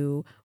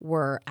you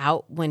were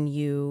out when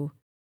you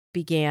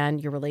began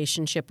your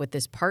relationship with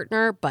this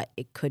partner, but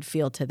it could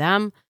feel to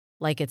them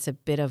like it's a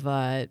bit of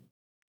a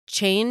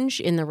change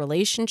in the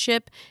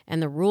relationship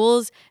and the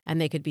rules, and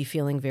they could be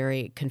feeling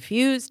very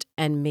confused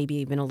and maybe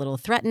even a little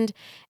threatened.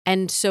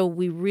 And so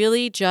we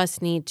really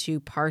just need to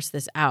parse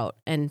this out.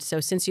 And so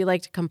since you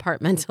like to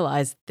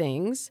compartmentalize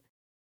things,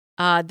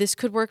 this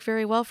could work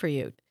very well for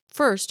you.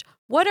 First,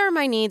 what are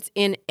my needs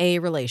in a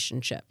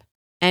relationship?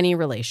 Any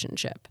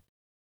relationship.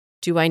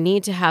 Do I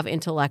need to have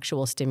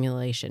intellectual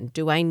stimulation?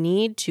 Do I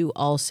need to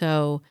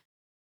also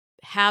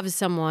have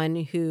someone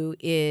who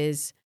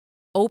is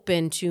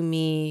open to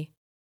me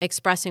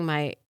expressing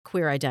my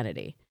queer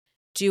identity?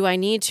 Do I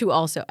need to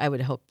also, I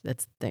would hope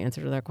that's the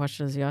answer to that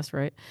question is yes,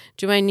 right?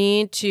 Do I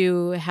need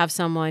to have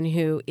someone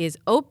who is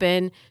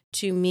open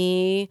to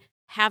me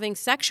having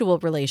sexual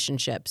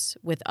relationships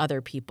with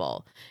other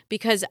people?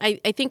 Because I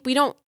think we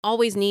don't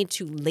always need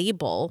to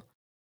label.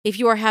 If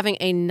you are having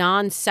a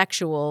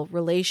non-sexual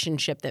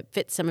relationship that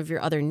fits some of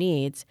your other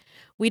needs,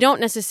 we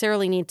don't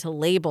necessarily need to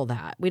label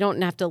that. We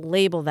don't have to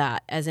label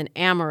that as an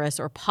amorous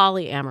or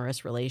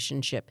polyamorous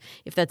relationship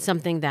if that's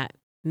something that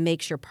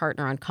makes your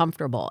partner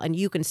uncomfortable, and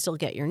you can still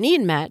get your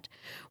need met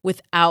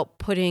without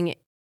putting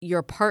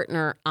your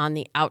partner on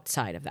the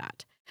outside of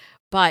that.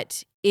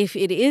 But if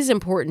it is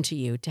important to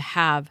you to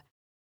have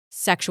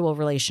sexual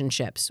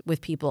relationships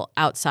with people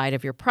outside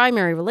of your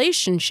primary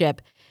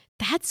relationship,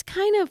 that's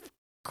kind of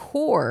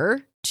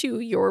core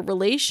to your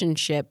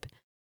relationship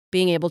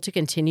being able to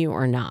continue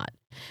or not.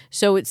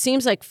 So it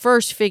seems like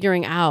first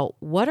figuring out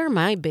what are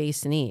my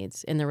base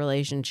needs in the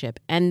relationship,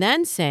 and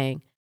then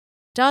saying,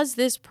 does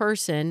this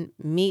person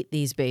meet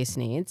these base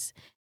needs?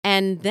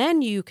 And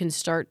then you can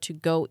start to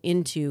go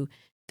into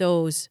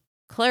those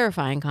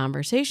clarifying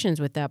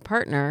conversations with that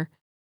partner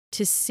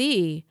to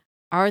see,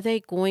 are they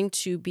going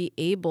to be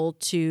able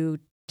to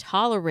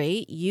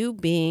tolerate you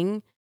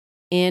being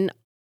in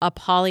a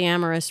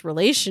polyamorous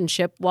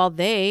relationship while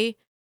they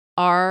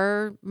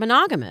are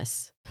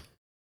monogamous?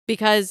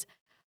 Because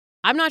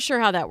I'm not sure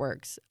how that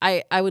works.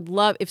 I would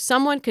love if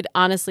someone could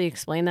honestly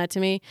explain that to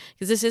me,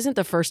 because this isn't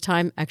the first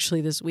time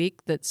actually this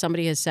week that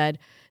somebody has said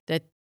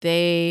that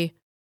they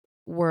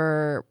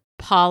were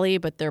poly,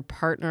 but their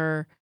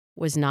partner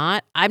was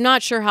not. I'm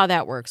not sure how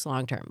that works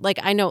long term. Like,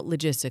 I know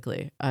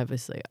logistically,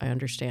 obviously, I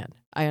understand.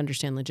 I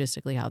understand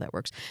logistically how that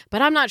works,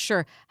 but I'm not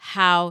sure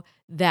how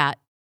that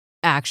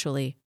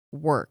actually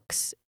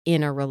works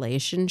in a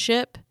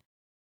relationship.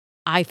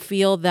 I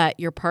feel that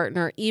your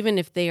partner, even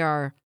if they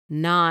are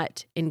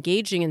not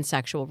engaging in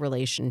sexual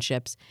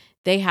relationships,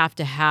 they have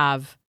to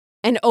have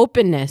an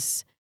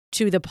openness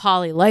to the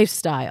poly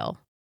lifestyle.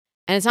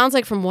 And it sounds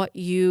like from what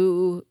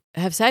you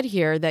have said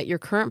here that your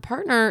current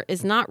partner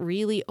is not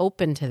really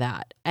open to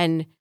that.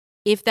 And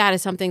if that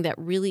is something that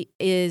really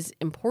is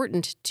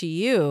important to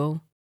you,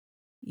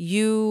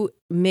 you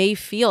may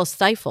feel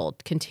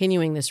stifled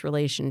continuing this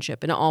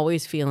relationship and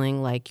always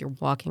feeling like you're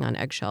walking on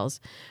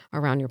eggshells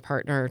around your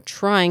partner,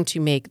 trying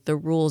to make the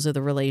rules of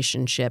the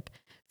relationship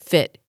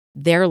fit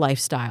their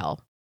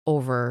lifestyle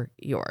over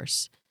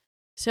yours.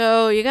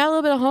 So you got a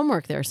little bit of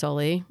homework there,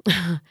 Soli.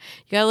 You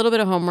got a little bit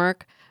of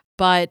homework,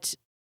 but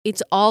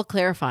it's all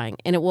clarifying,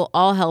 and it will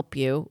all help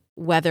you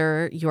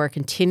whether you are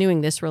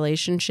continuing this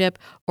relationship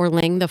or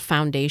laying the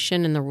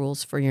foundation and the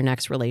rules for your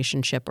next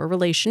relationship or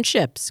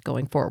relationships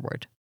going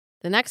forward.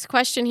 The next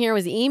question here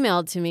was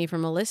emailed to me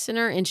from a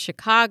listener in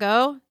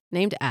Chicago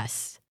named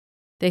S.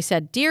 They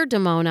said, "Dear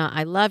Damona,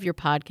 I love your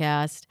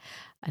podcast.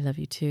 I love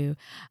you too.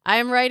 I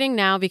am writing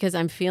now because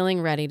I'm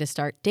feeling ready to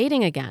start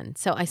dating again.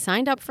 So I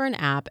signed up for an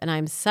app and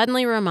I'm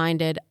suddenly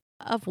reminded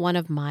of one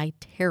of my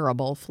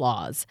terrible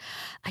flaws.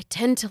 I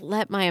tend to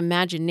let my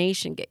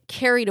imagination get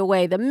carried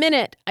away the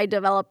minute I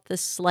develop the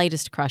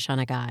slightest crush on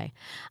a guy.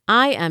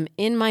 I am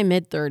in my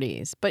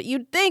mid-30s, but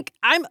you'd think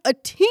I'm a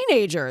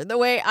teenager the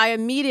way I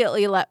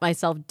immediately let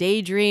myself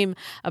daydream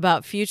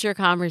about future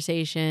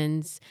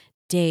conversations,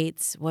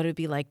 dates, what it would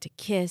be like to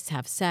kiss,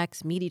 have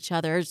sex, meet each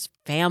other's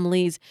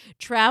families,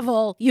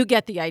 travel. You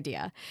get the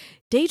idea.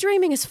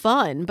 Daydreaming is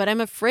fun, but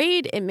I'm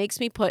afraid it makes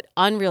me put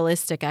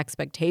unrealistic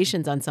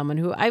expectations on someone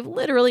who I've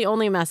literally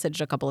only messaged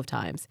a couple of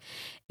times.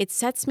 It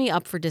sets me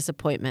up for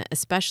disappointment,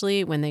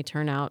 especially when they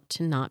turn out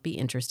to not be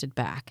interested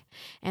back.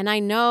 And I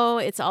know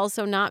it's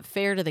also not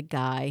fair to the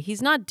guy.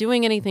 He's not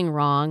doing anything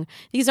wrong.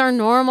 These are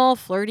normal,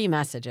 flirty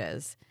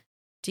messages.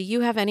 Do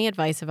you have any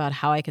advice about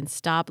how I can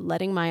stop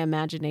letting my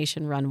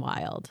imagination run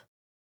wild?"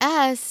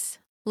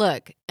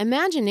 Look,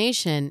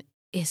 imagination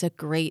is a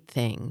great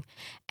thing.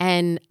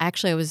 And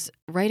actually, I was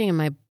writing in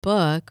my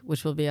book,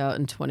 which will be out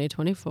in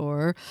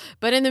 2024.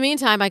 But in the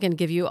meantime, I can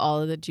give you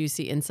all of the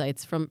juicy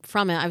insights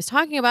from it. I was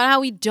talking about how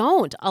we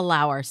don't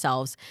allow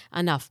ourselves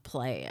enough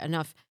play,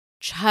 enough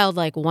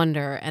childlike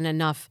wonder, and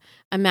enough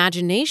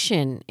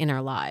imagination in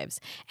our lives.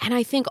 And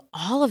I think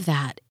all of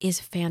that is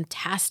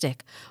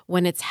fantastic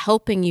when it's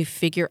helping you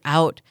figure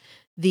out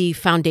the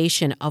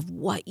foundation of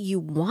what you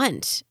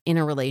want in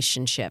a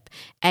relationship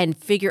and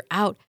figure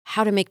out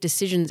how to make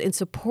decisions in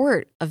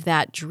support of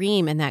that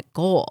dream and that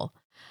goal.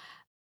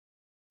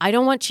 I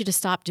don't want you to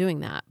stop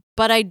doing that,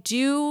 but I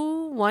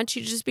do want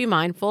you to just be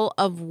mindful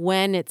of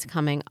when it's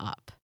coming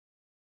up.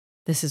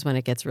 This is when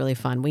it gets really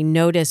fun. We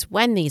notice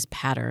when these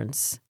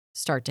patterns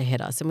start to hit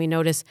us, and we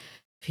notice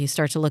if you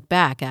start to look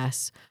back,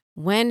 ask,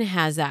 when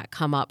has that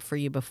come up for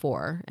you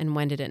before, and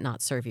when did it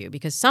not serve you?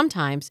 Because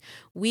sometimes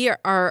we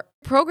are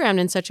programmed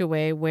in such a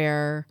way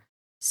where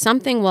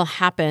something will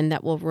happen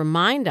that will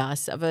remind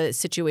us of a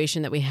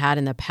situation that we had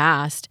in the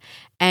past,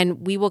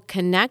 and we will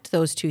connect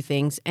those two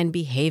things and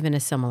behave in a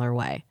similar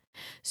way.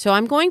 So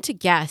I'm going to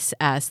guess,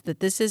 S, that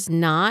this is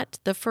not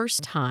the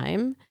first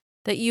time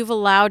that you've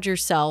allowed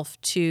yourself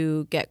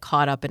to get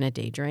caught up in a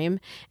daydream.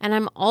 And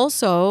I'm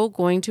also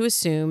going to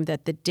assume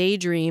that the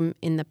daydream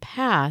in the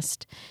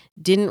past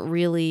didn't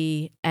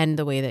really end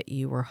the way that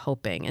you were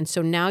hoping. And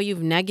so now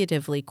you've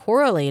negatively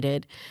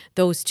correlated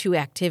those two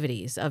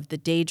activities of the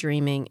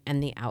daydreaming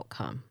and the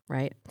outcome,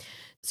 right?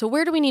 So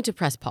where do we need to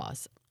press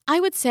pause? I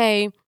would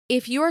say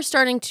if you are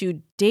starting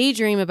to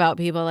daydream about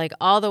people like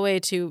all the way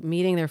to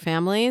meeting their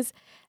families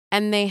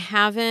and they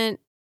haven't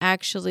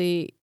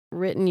actually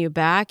written you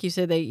back, you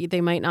said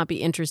they might not be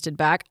interested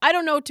back. I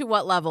don't know to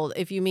what level,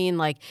 if you mean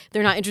like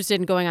they're not interested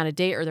in going on a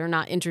date or they're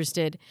not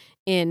interested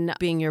in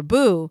being your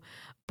boo,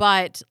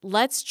 but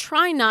let's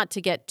try not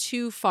to get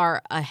too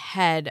far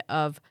ahead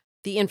of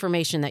the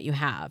information that you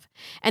have.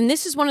 And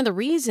this is one of the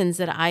reasons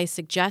that I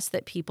suggest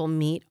that people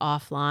meet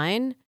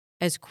offline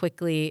as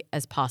quickly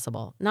as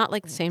possible. Not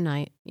like the same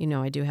night. You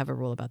know, I do have a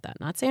rule about that.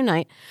 Not same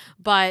night,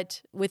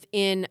 but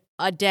within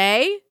a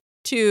day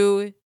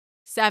to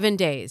 7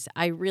 days.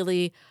 I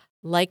really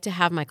like to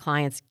have my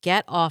clients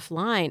get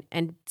offline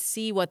and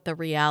see what the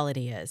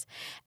reality is.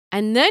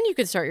 And then you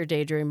can start your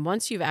daydream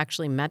once you've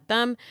actually met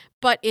them.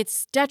 But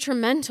it's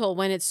detrimental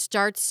when it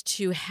starts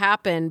to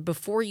happen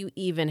before you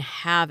even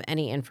have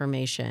any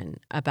information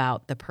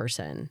about the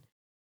person.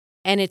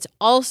 And it's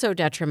also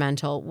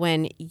detrimental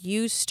when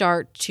you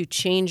start to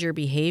change your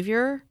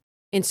behavior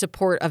in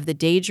support of the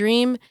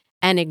daydream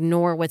and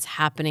ignore what's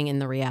happening in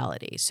the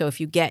reality. So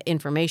if you get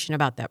information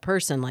about that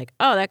person, like,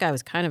 oh, that guy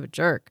was kind of a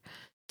jerk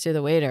to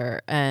the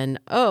waiter, and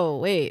oh,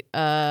 wait,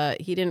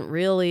 he didn't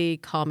really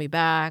call me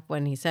back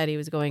when he said he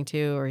was going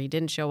to, or he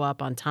didn't show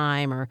up on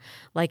time, or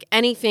like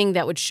anything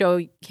that would show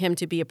him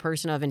to be a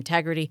person of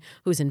integrity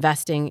who's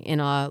investing in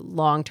a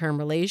long-term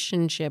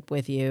relationship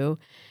with you,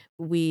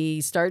 we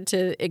start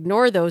to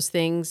ignore those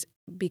things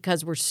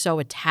because we're so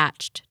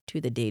attached to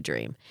the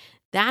daydream.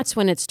 That's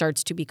when it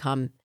starts to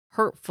become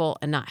hurtful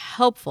and not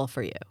helpful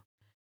for you.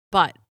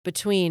 But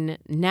between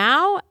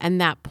now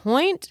and that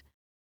point,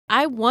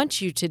 I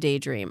want you to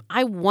daydream.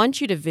 I want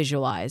you to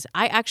visualize.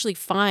 I actually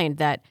find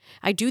that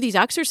I do these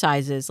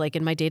exercises like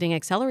in my Dating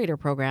Accelerator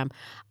program.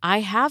 I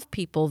have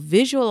people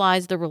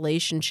visualize the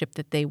relationship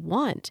that they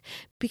want,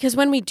 because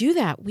when we do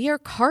that, we are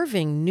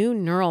carving new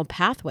neural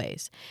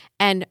pathways.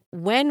 And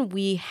when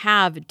we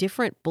have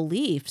different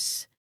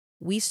beliefs,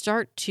 we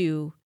start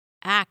to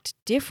act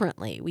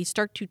differently. We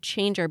start to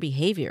change our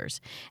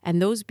behaviors.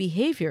 And those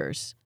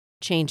behaviors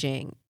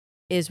changing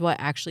is what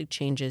actually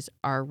changes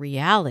our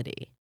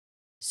reality.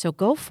 So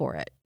go for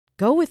it.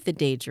 Go with the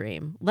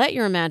daydream. Let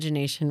your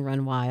imagination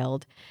run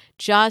wild.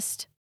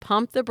 Just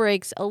pump the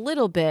brakes a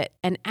little bit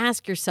and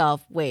ask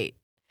yourself, wait,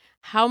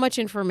 how much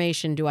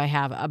information do I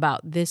have about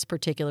this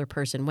particular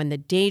person when the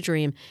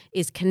daydream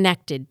is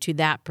connected to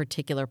that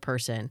particular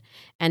person?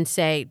 And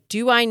say,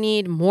 do I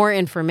need more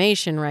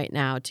information right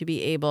now to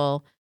be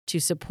able to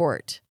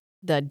support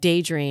the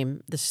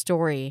daydream, the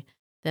story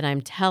that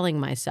I'm telling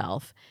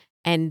myself?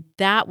 And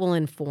that will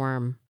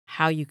inform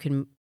how you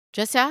can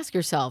just ask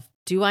yourself,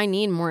 do I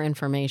need more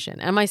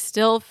information? Am I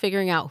still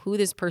figuring out who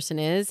this person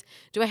is?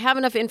 Do I have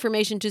enough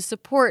information to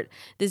support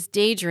this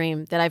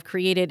daydream that I've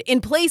created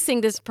in placing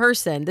this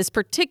person, this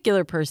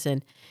particular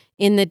person,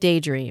 in the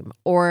daydream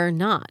or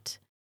not?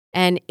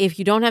 And if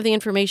you don't have the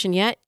information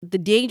yet, the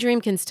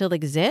daydream can still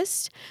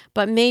exist,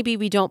 but maybe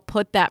we don't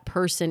put that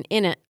person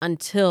in it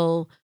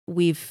until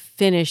we've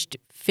finished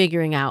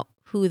figuring out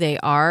who they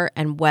are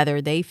and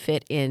whether they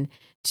fit in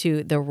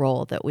to the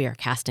role that we are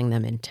casting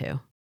them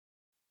into.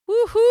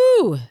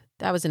 Woohoo!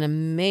 That was an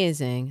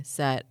amazing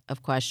set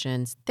of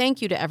questions.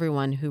 Thank you to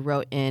everyone who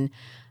wrote in.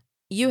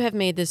 You have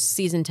made this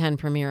season 10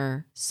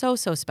 premiere so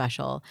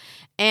special.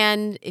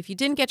 And if you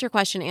didn't get your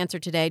question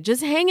answered today,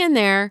 just hang in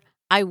there.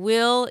 I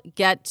will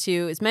get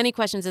to as many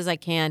questions as I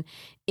can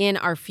in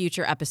our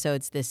future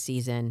episodes this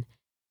season.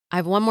 I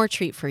have one more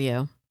treat for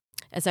you.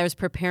 As I was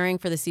preparing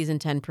for the season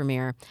 10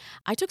 premiere,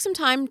 I took some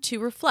time to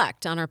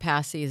reflect on our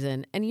past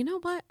season. And you know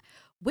what?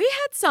 We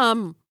had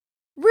some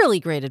really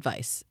great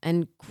advice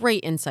and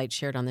great insights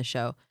shared on the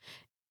show.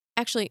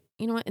 Actually,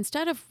 you know what?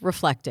 Instead of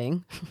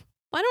reflecting,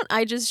 why don't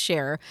I just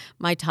share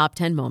my top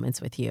 10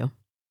 moments with you?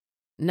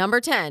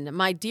 Number 10,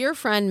 my dear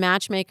friend,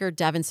 matchmaker,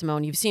 Devin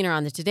Simone. You've seen her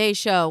on the Today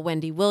Show,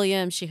 Wendy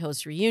Williams. She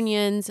hosts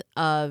reunions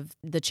of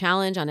The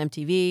Challenge on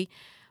MTV.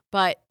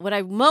 But what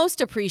I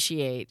most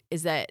appreciate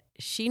is that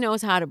she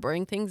knows how to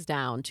bring things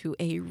down to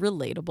a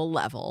relatable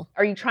level.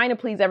 Are you trying to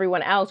please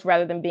everyone else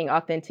rather than being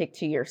authentic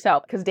to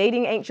yourself? Because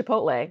dating ain't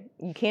Chipotle.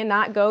 You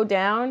cannot go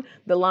down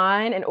the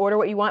line and order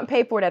what you want and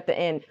pay for it at the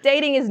end.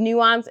 Dating is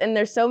nuanced and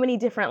there's so many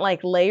different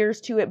layers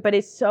to it, but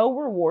it's so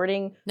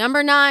rewarding.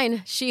 Number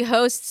 9, she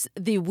hosts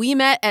the We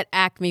Met at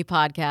Acme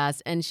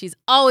podcast, and she's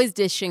always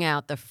dishing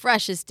out the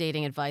freshest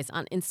dating advice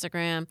on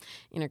Instagram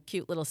in her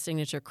cute little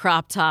signature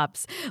crop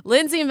tops.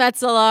 Lindsay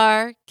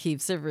Metzelar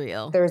keeps it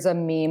real. There's a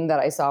meme that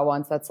I saw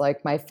once that's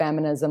like, my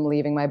feminism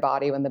leaving my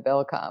body when the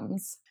bill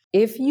comes.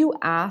 If you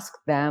ask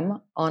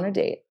them on a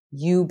date,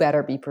 you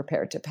better be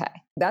prepared to pay.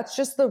 That's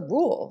just the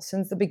rule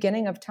since the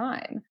beginning of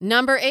time.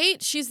 Number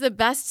 8, she's the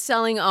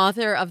best-selling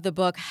author of the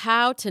book,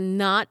 How to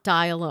Not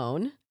Die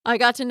Alone. I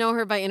got to know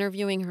her by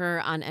interviewing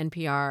her on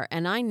NPR,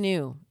 and I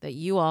knew that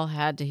you all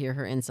had to hear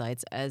her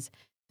insights as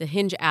the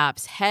Hinge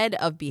app's head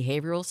of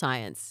behavioral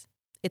science.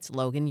 It's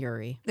Logan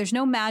Ury. There's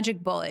no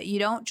magic bullet. You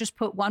don't just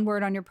put one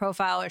word on your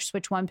profile or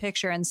switch one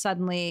picture and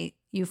suddenly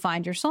you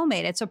find your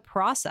soulmate. It's a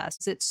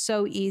process. It's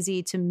so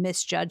easy to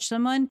misjudge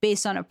someone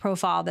based on a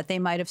profile that they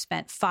might have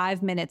spent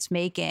 5 minutes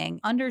making.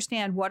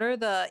 Understand what are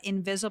the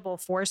invisible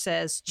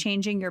forces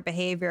changing your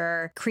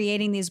behavior,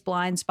 creating these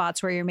blind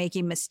spots where you're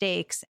making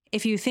mistakes.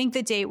 If you think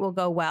the date will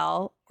go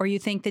well or you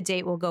think the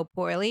date will go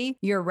poorly,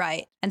 you're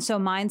right. And so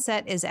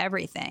mindset is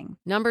everything.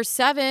 Number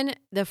 7,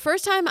 the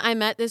first time I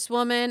met this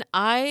woman,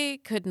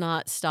 I could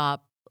not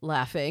stop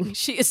laughing.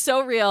 She is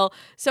so real,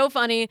 so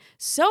funny,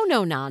 so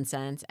no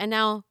nonsense, and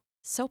now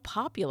so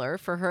popular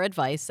for her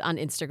advice on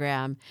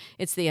Instagram.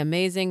 It's the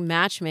amazing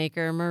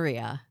matchmaker,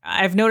 Maria.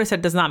 I've noticed that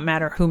it does not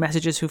matter who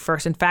messages who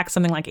first. In fact,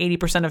 something like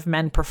 80% of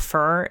men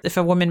prefer if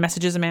a woman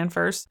messages a man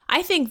first.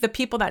 I think the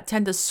people that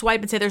tend to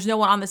swipe and say there's no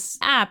one on this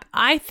app,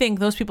 I think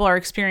those people are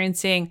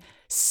experiencing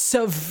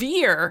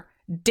severe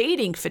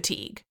dating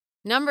fatigue.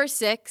 Number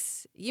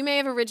 6, you may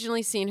have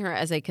originally seen her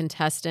as a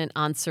contestant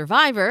on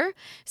Survivor.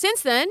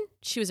 Since then,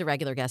 she was a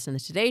regular guest on the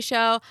Today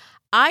Show.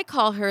 I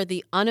call her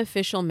the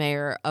unofficial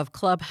mayor of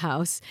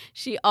Clubhouse.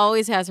 She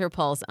always has her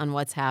pulse on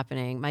what's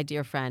happening. My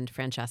dear friend,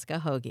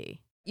 Francesca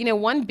Hogi. You know,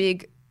 one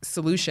big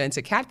solution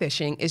to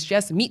catfishing is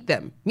just meet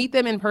them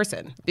in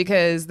person,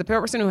 because the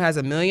person who has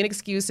a million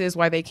excuses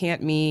why they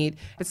can't meet,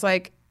 it's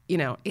like, you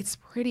know, it's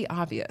pretty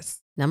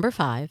obvious. Number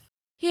 5.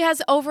 He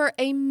has over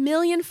 1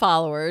 million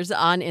followers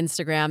on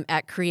Instagram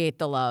at Create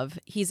the Love.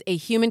 He's a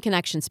human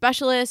connection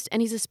specialist,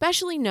 and he's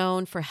especially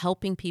known for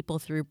helping people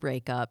through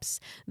breakups.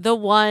 The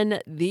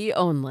one, the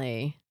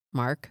only,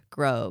 Mark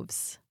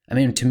Groves. I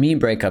mean, to me,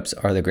 breakups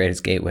are the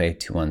greatest gateway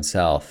to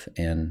oneself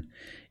and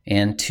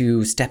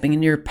to stepping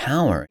into your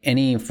power.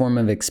 Any form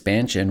of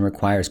expansion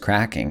requires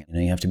cracking.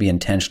 You have to be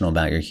intentional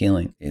about your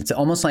healing. It's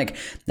almost like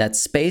that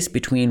space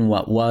between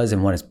what was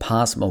and what is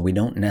possible we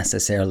don't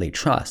necessarily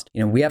trust.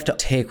 We have to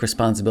take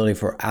responsibility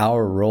for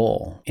our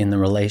role in the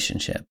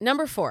relationship.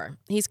 Number 4,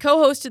 he's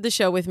co-hosted the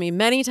show with me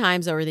many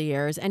times over the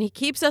years, and he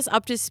keeps us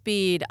up to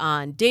speed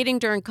on dating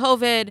during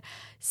COVID,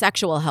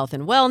 sexual health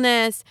and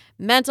wellness,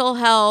 mental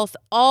health,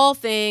 all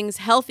things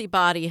healthy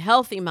body,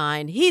 healthy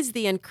mind. He's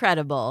the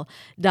incredible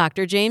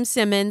Dr. James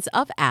Simmons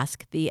of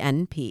Ask the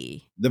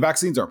NP. The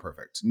vaccines aren't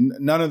perfect.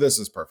 None of this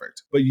is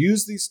perfect. But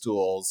use these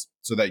tools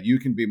so that you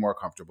can be more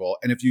comfortable.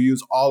 And if you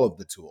use all of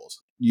the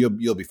tools,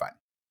 you'll be fine.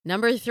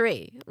 Number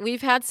 3,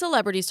 we've had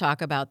celebrities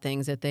talk about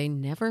things that they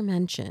never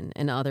mention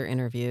in other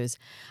interviews.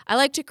 I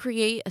like to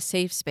create a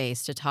safe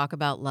space to talk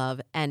about love,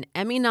 and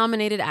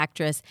Emmy-nominated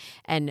actress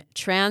and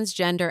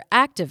transgender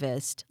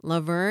activist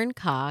Laverne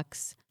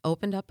Cox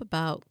opened up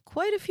about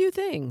quite a few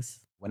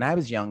things. When I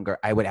was younger,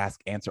 I would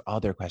answer all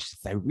their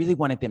questions. I really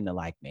wanted them to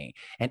like me.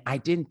 And I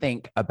didn't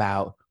think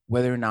about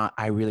whether or not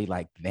I really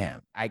liked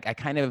them. I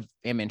kind of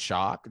am in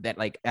shock that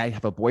I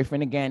have a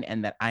boyfriend again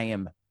and that I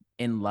am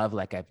in love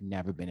like I've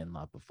never been in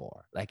love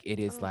before. It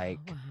is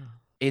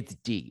it's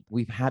deep.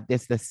 We've had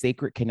the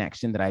sacred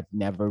connection that I've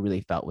never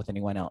really felt with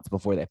anyone else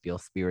before, that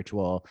feels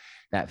spiritual,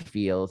 that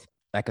feels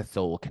like a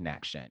soul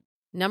connection.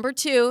 Number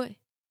 2,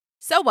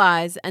 so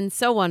wise and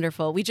so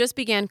wonderful. We just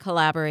began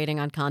collaborating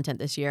on content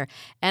this year,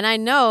 and I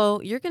know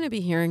you're going to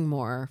be hearing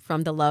more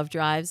from the Love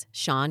Drive's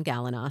Sean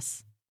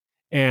Galanos.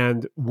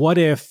 And what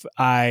if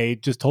I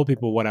just told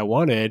people what I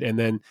wanted and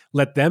then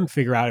let them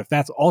figure out if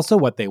that's also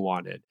what they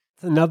wanted?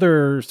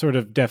 Another sort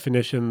of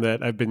definition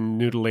that I've been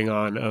noodling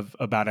on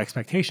about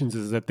expectations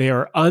is that they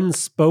are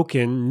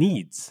unspoken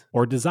needs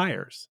or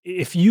desires.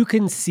 If you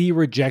can see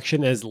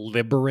rejection as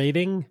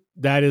liberating,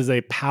 that is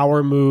a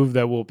power move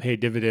that will pay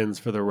dividends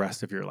for the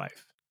rest of your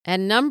life.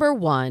 And number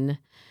 1,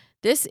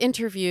 this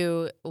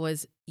interview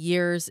was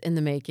years in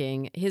the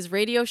making. His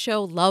radio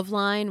show,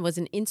 Loveline, was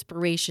an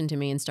inspiration to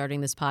me in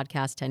starting this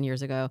podcast 10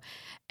 years ago.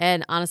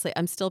 And honestly,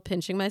 I'm still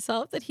pinching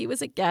myself that he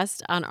was a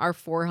guest on our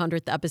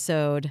 400th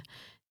episode.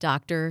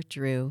 Dr.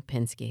 Drew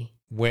Pinsky.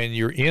 When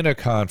you're in a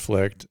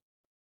conflict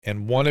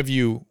and one of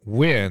you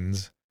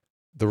wins,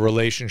 the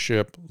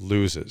relationship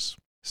loses.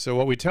 So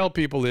what we tell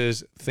people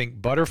is think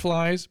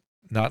butterflies,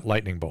 not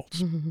lightning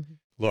bolts.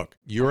 Look,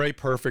 you're a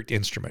perfect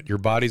instrument. Your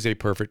body's a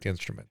perfect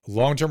instrument.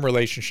 Long-term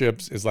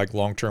relationships is like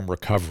long-term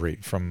recovery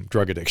from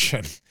drug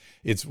addiction.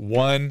 It's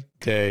one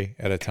day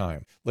at a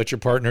time. Let your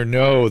partner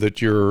know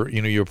that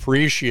you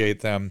appreciate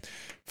them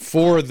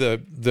for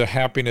the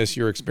happiness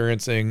you're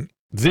experiencing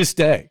this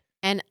day.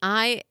 And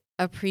I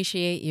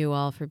appreciate you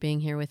all for being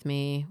here with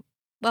me.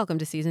 Welcome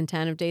to Season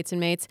 10 of Dates and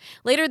Mates.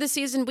 Later this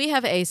season, we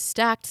have a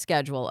stacked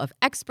schedule of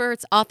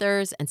experts,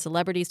 authors, and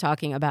celebrities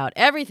talking about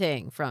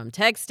everything from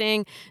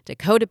texting to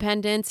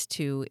codependence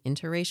to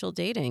interracial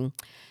dating.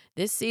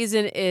 This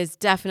season is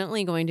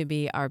definitely going to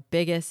be our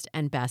biggest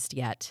and best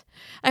yet.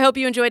 I hope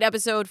you enjoyed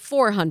episode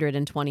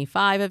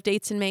 425 of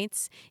Dates and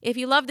Mates. If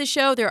you love the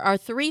show, there are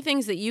 3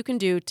 things that you can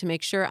do to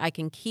make sure I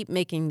can keep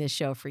making this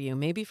show for you,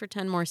 maybe for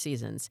 10 more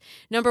seasons.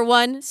 Number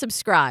 1,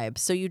 subscribe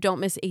so you don't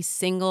miss a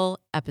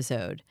single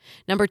episode.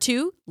 Number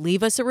 2,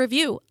 leave us a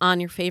review on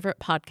your favorite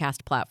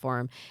podcast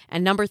platform.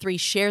 And number 3,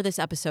 share this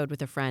episode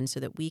with a friend so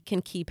that we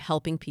can keep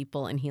helping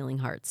people and healing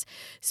hearts.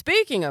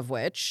 Speaking of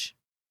which,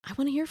 I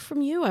want to hear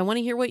from you. I want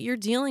to hear what you're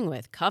dealing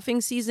with.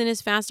 Cuffing season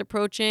is fast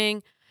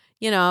approaching.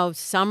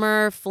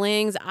 Summer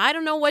flings. I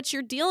don't know what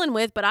you're dealing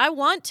with, but I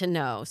want to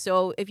know.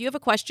 So if you have a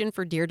question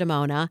for Dear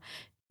Damona,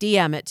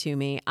 DM it to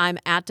me. I'm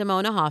at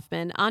Damona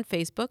Hoffman on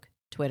Facebook,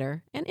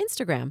 Twitter, and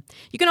Instagram.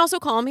 You can also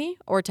call me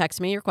or text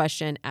me your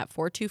question at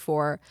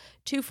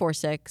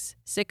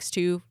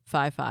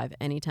 424-246-6255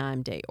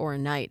 anytime, day or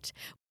night.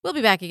 We'll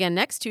be back again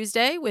next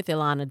Tuesday with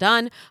Ilana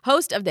Dunn,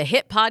 host of the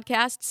hit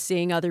podcast,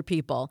 Seeing Other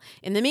People.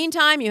 In the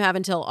meantime, you have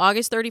until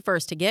August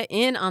 31st to get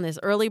in on this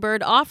early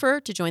bird offer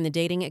to join the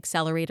Dating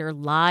Accelerator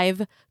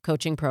live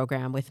coaching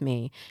program with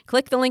me.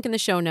 Click the link in the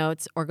show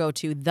notes or go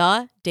to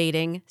The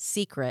Dating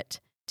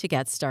Secret to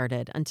get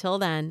started. Until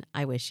then,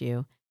 I wish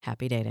you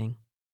happy dating.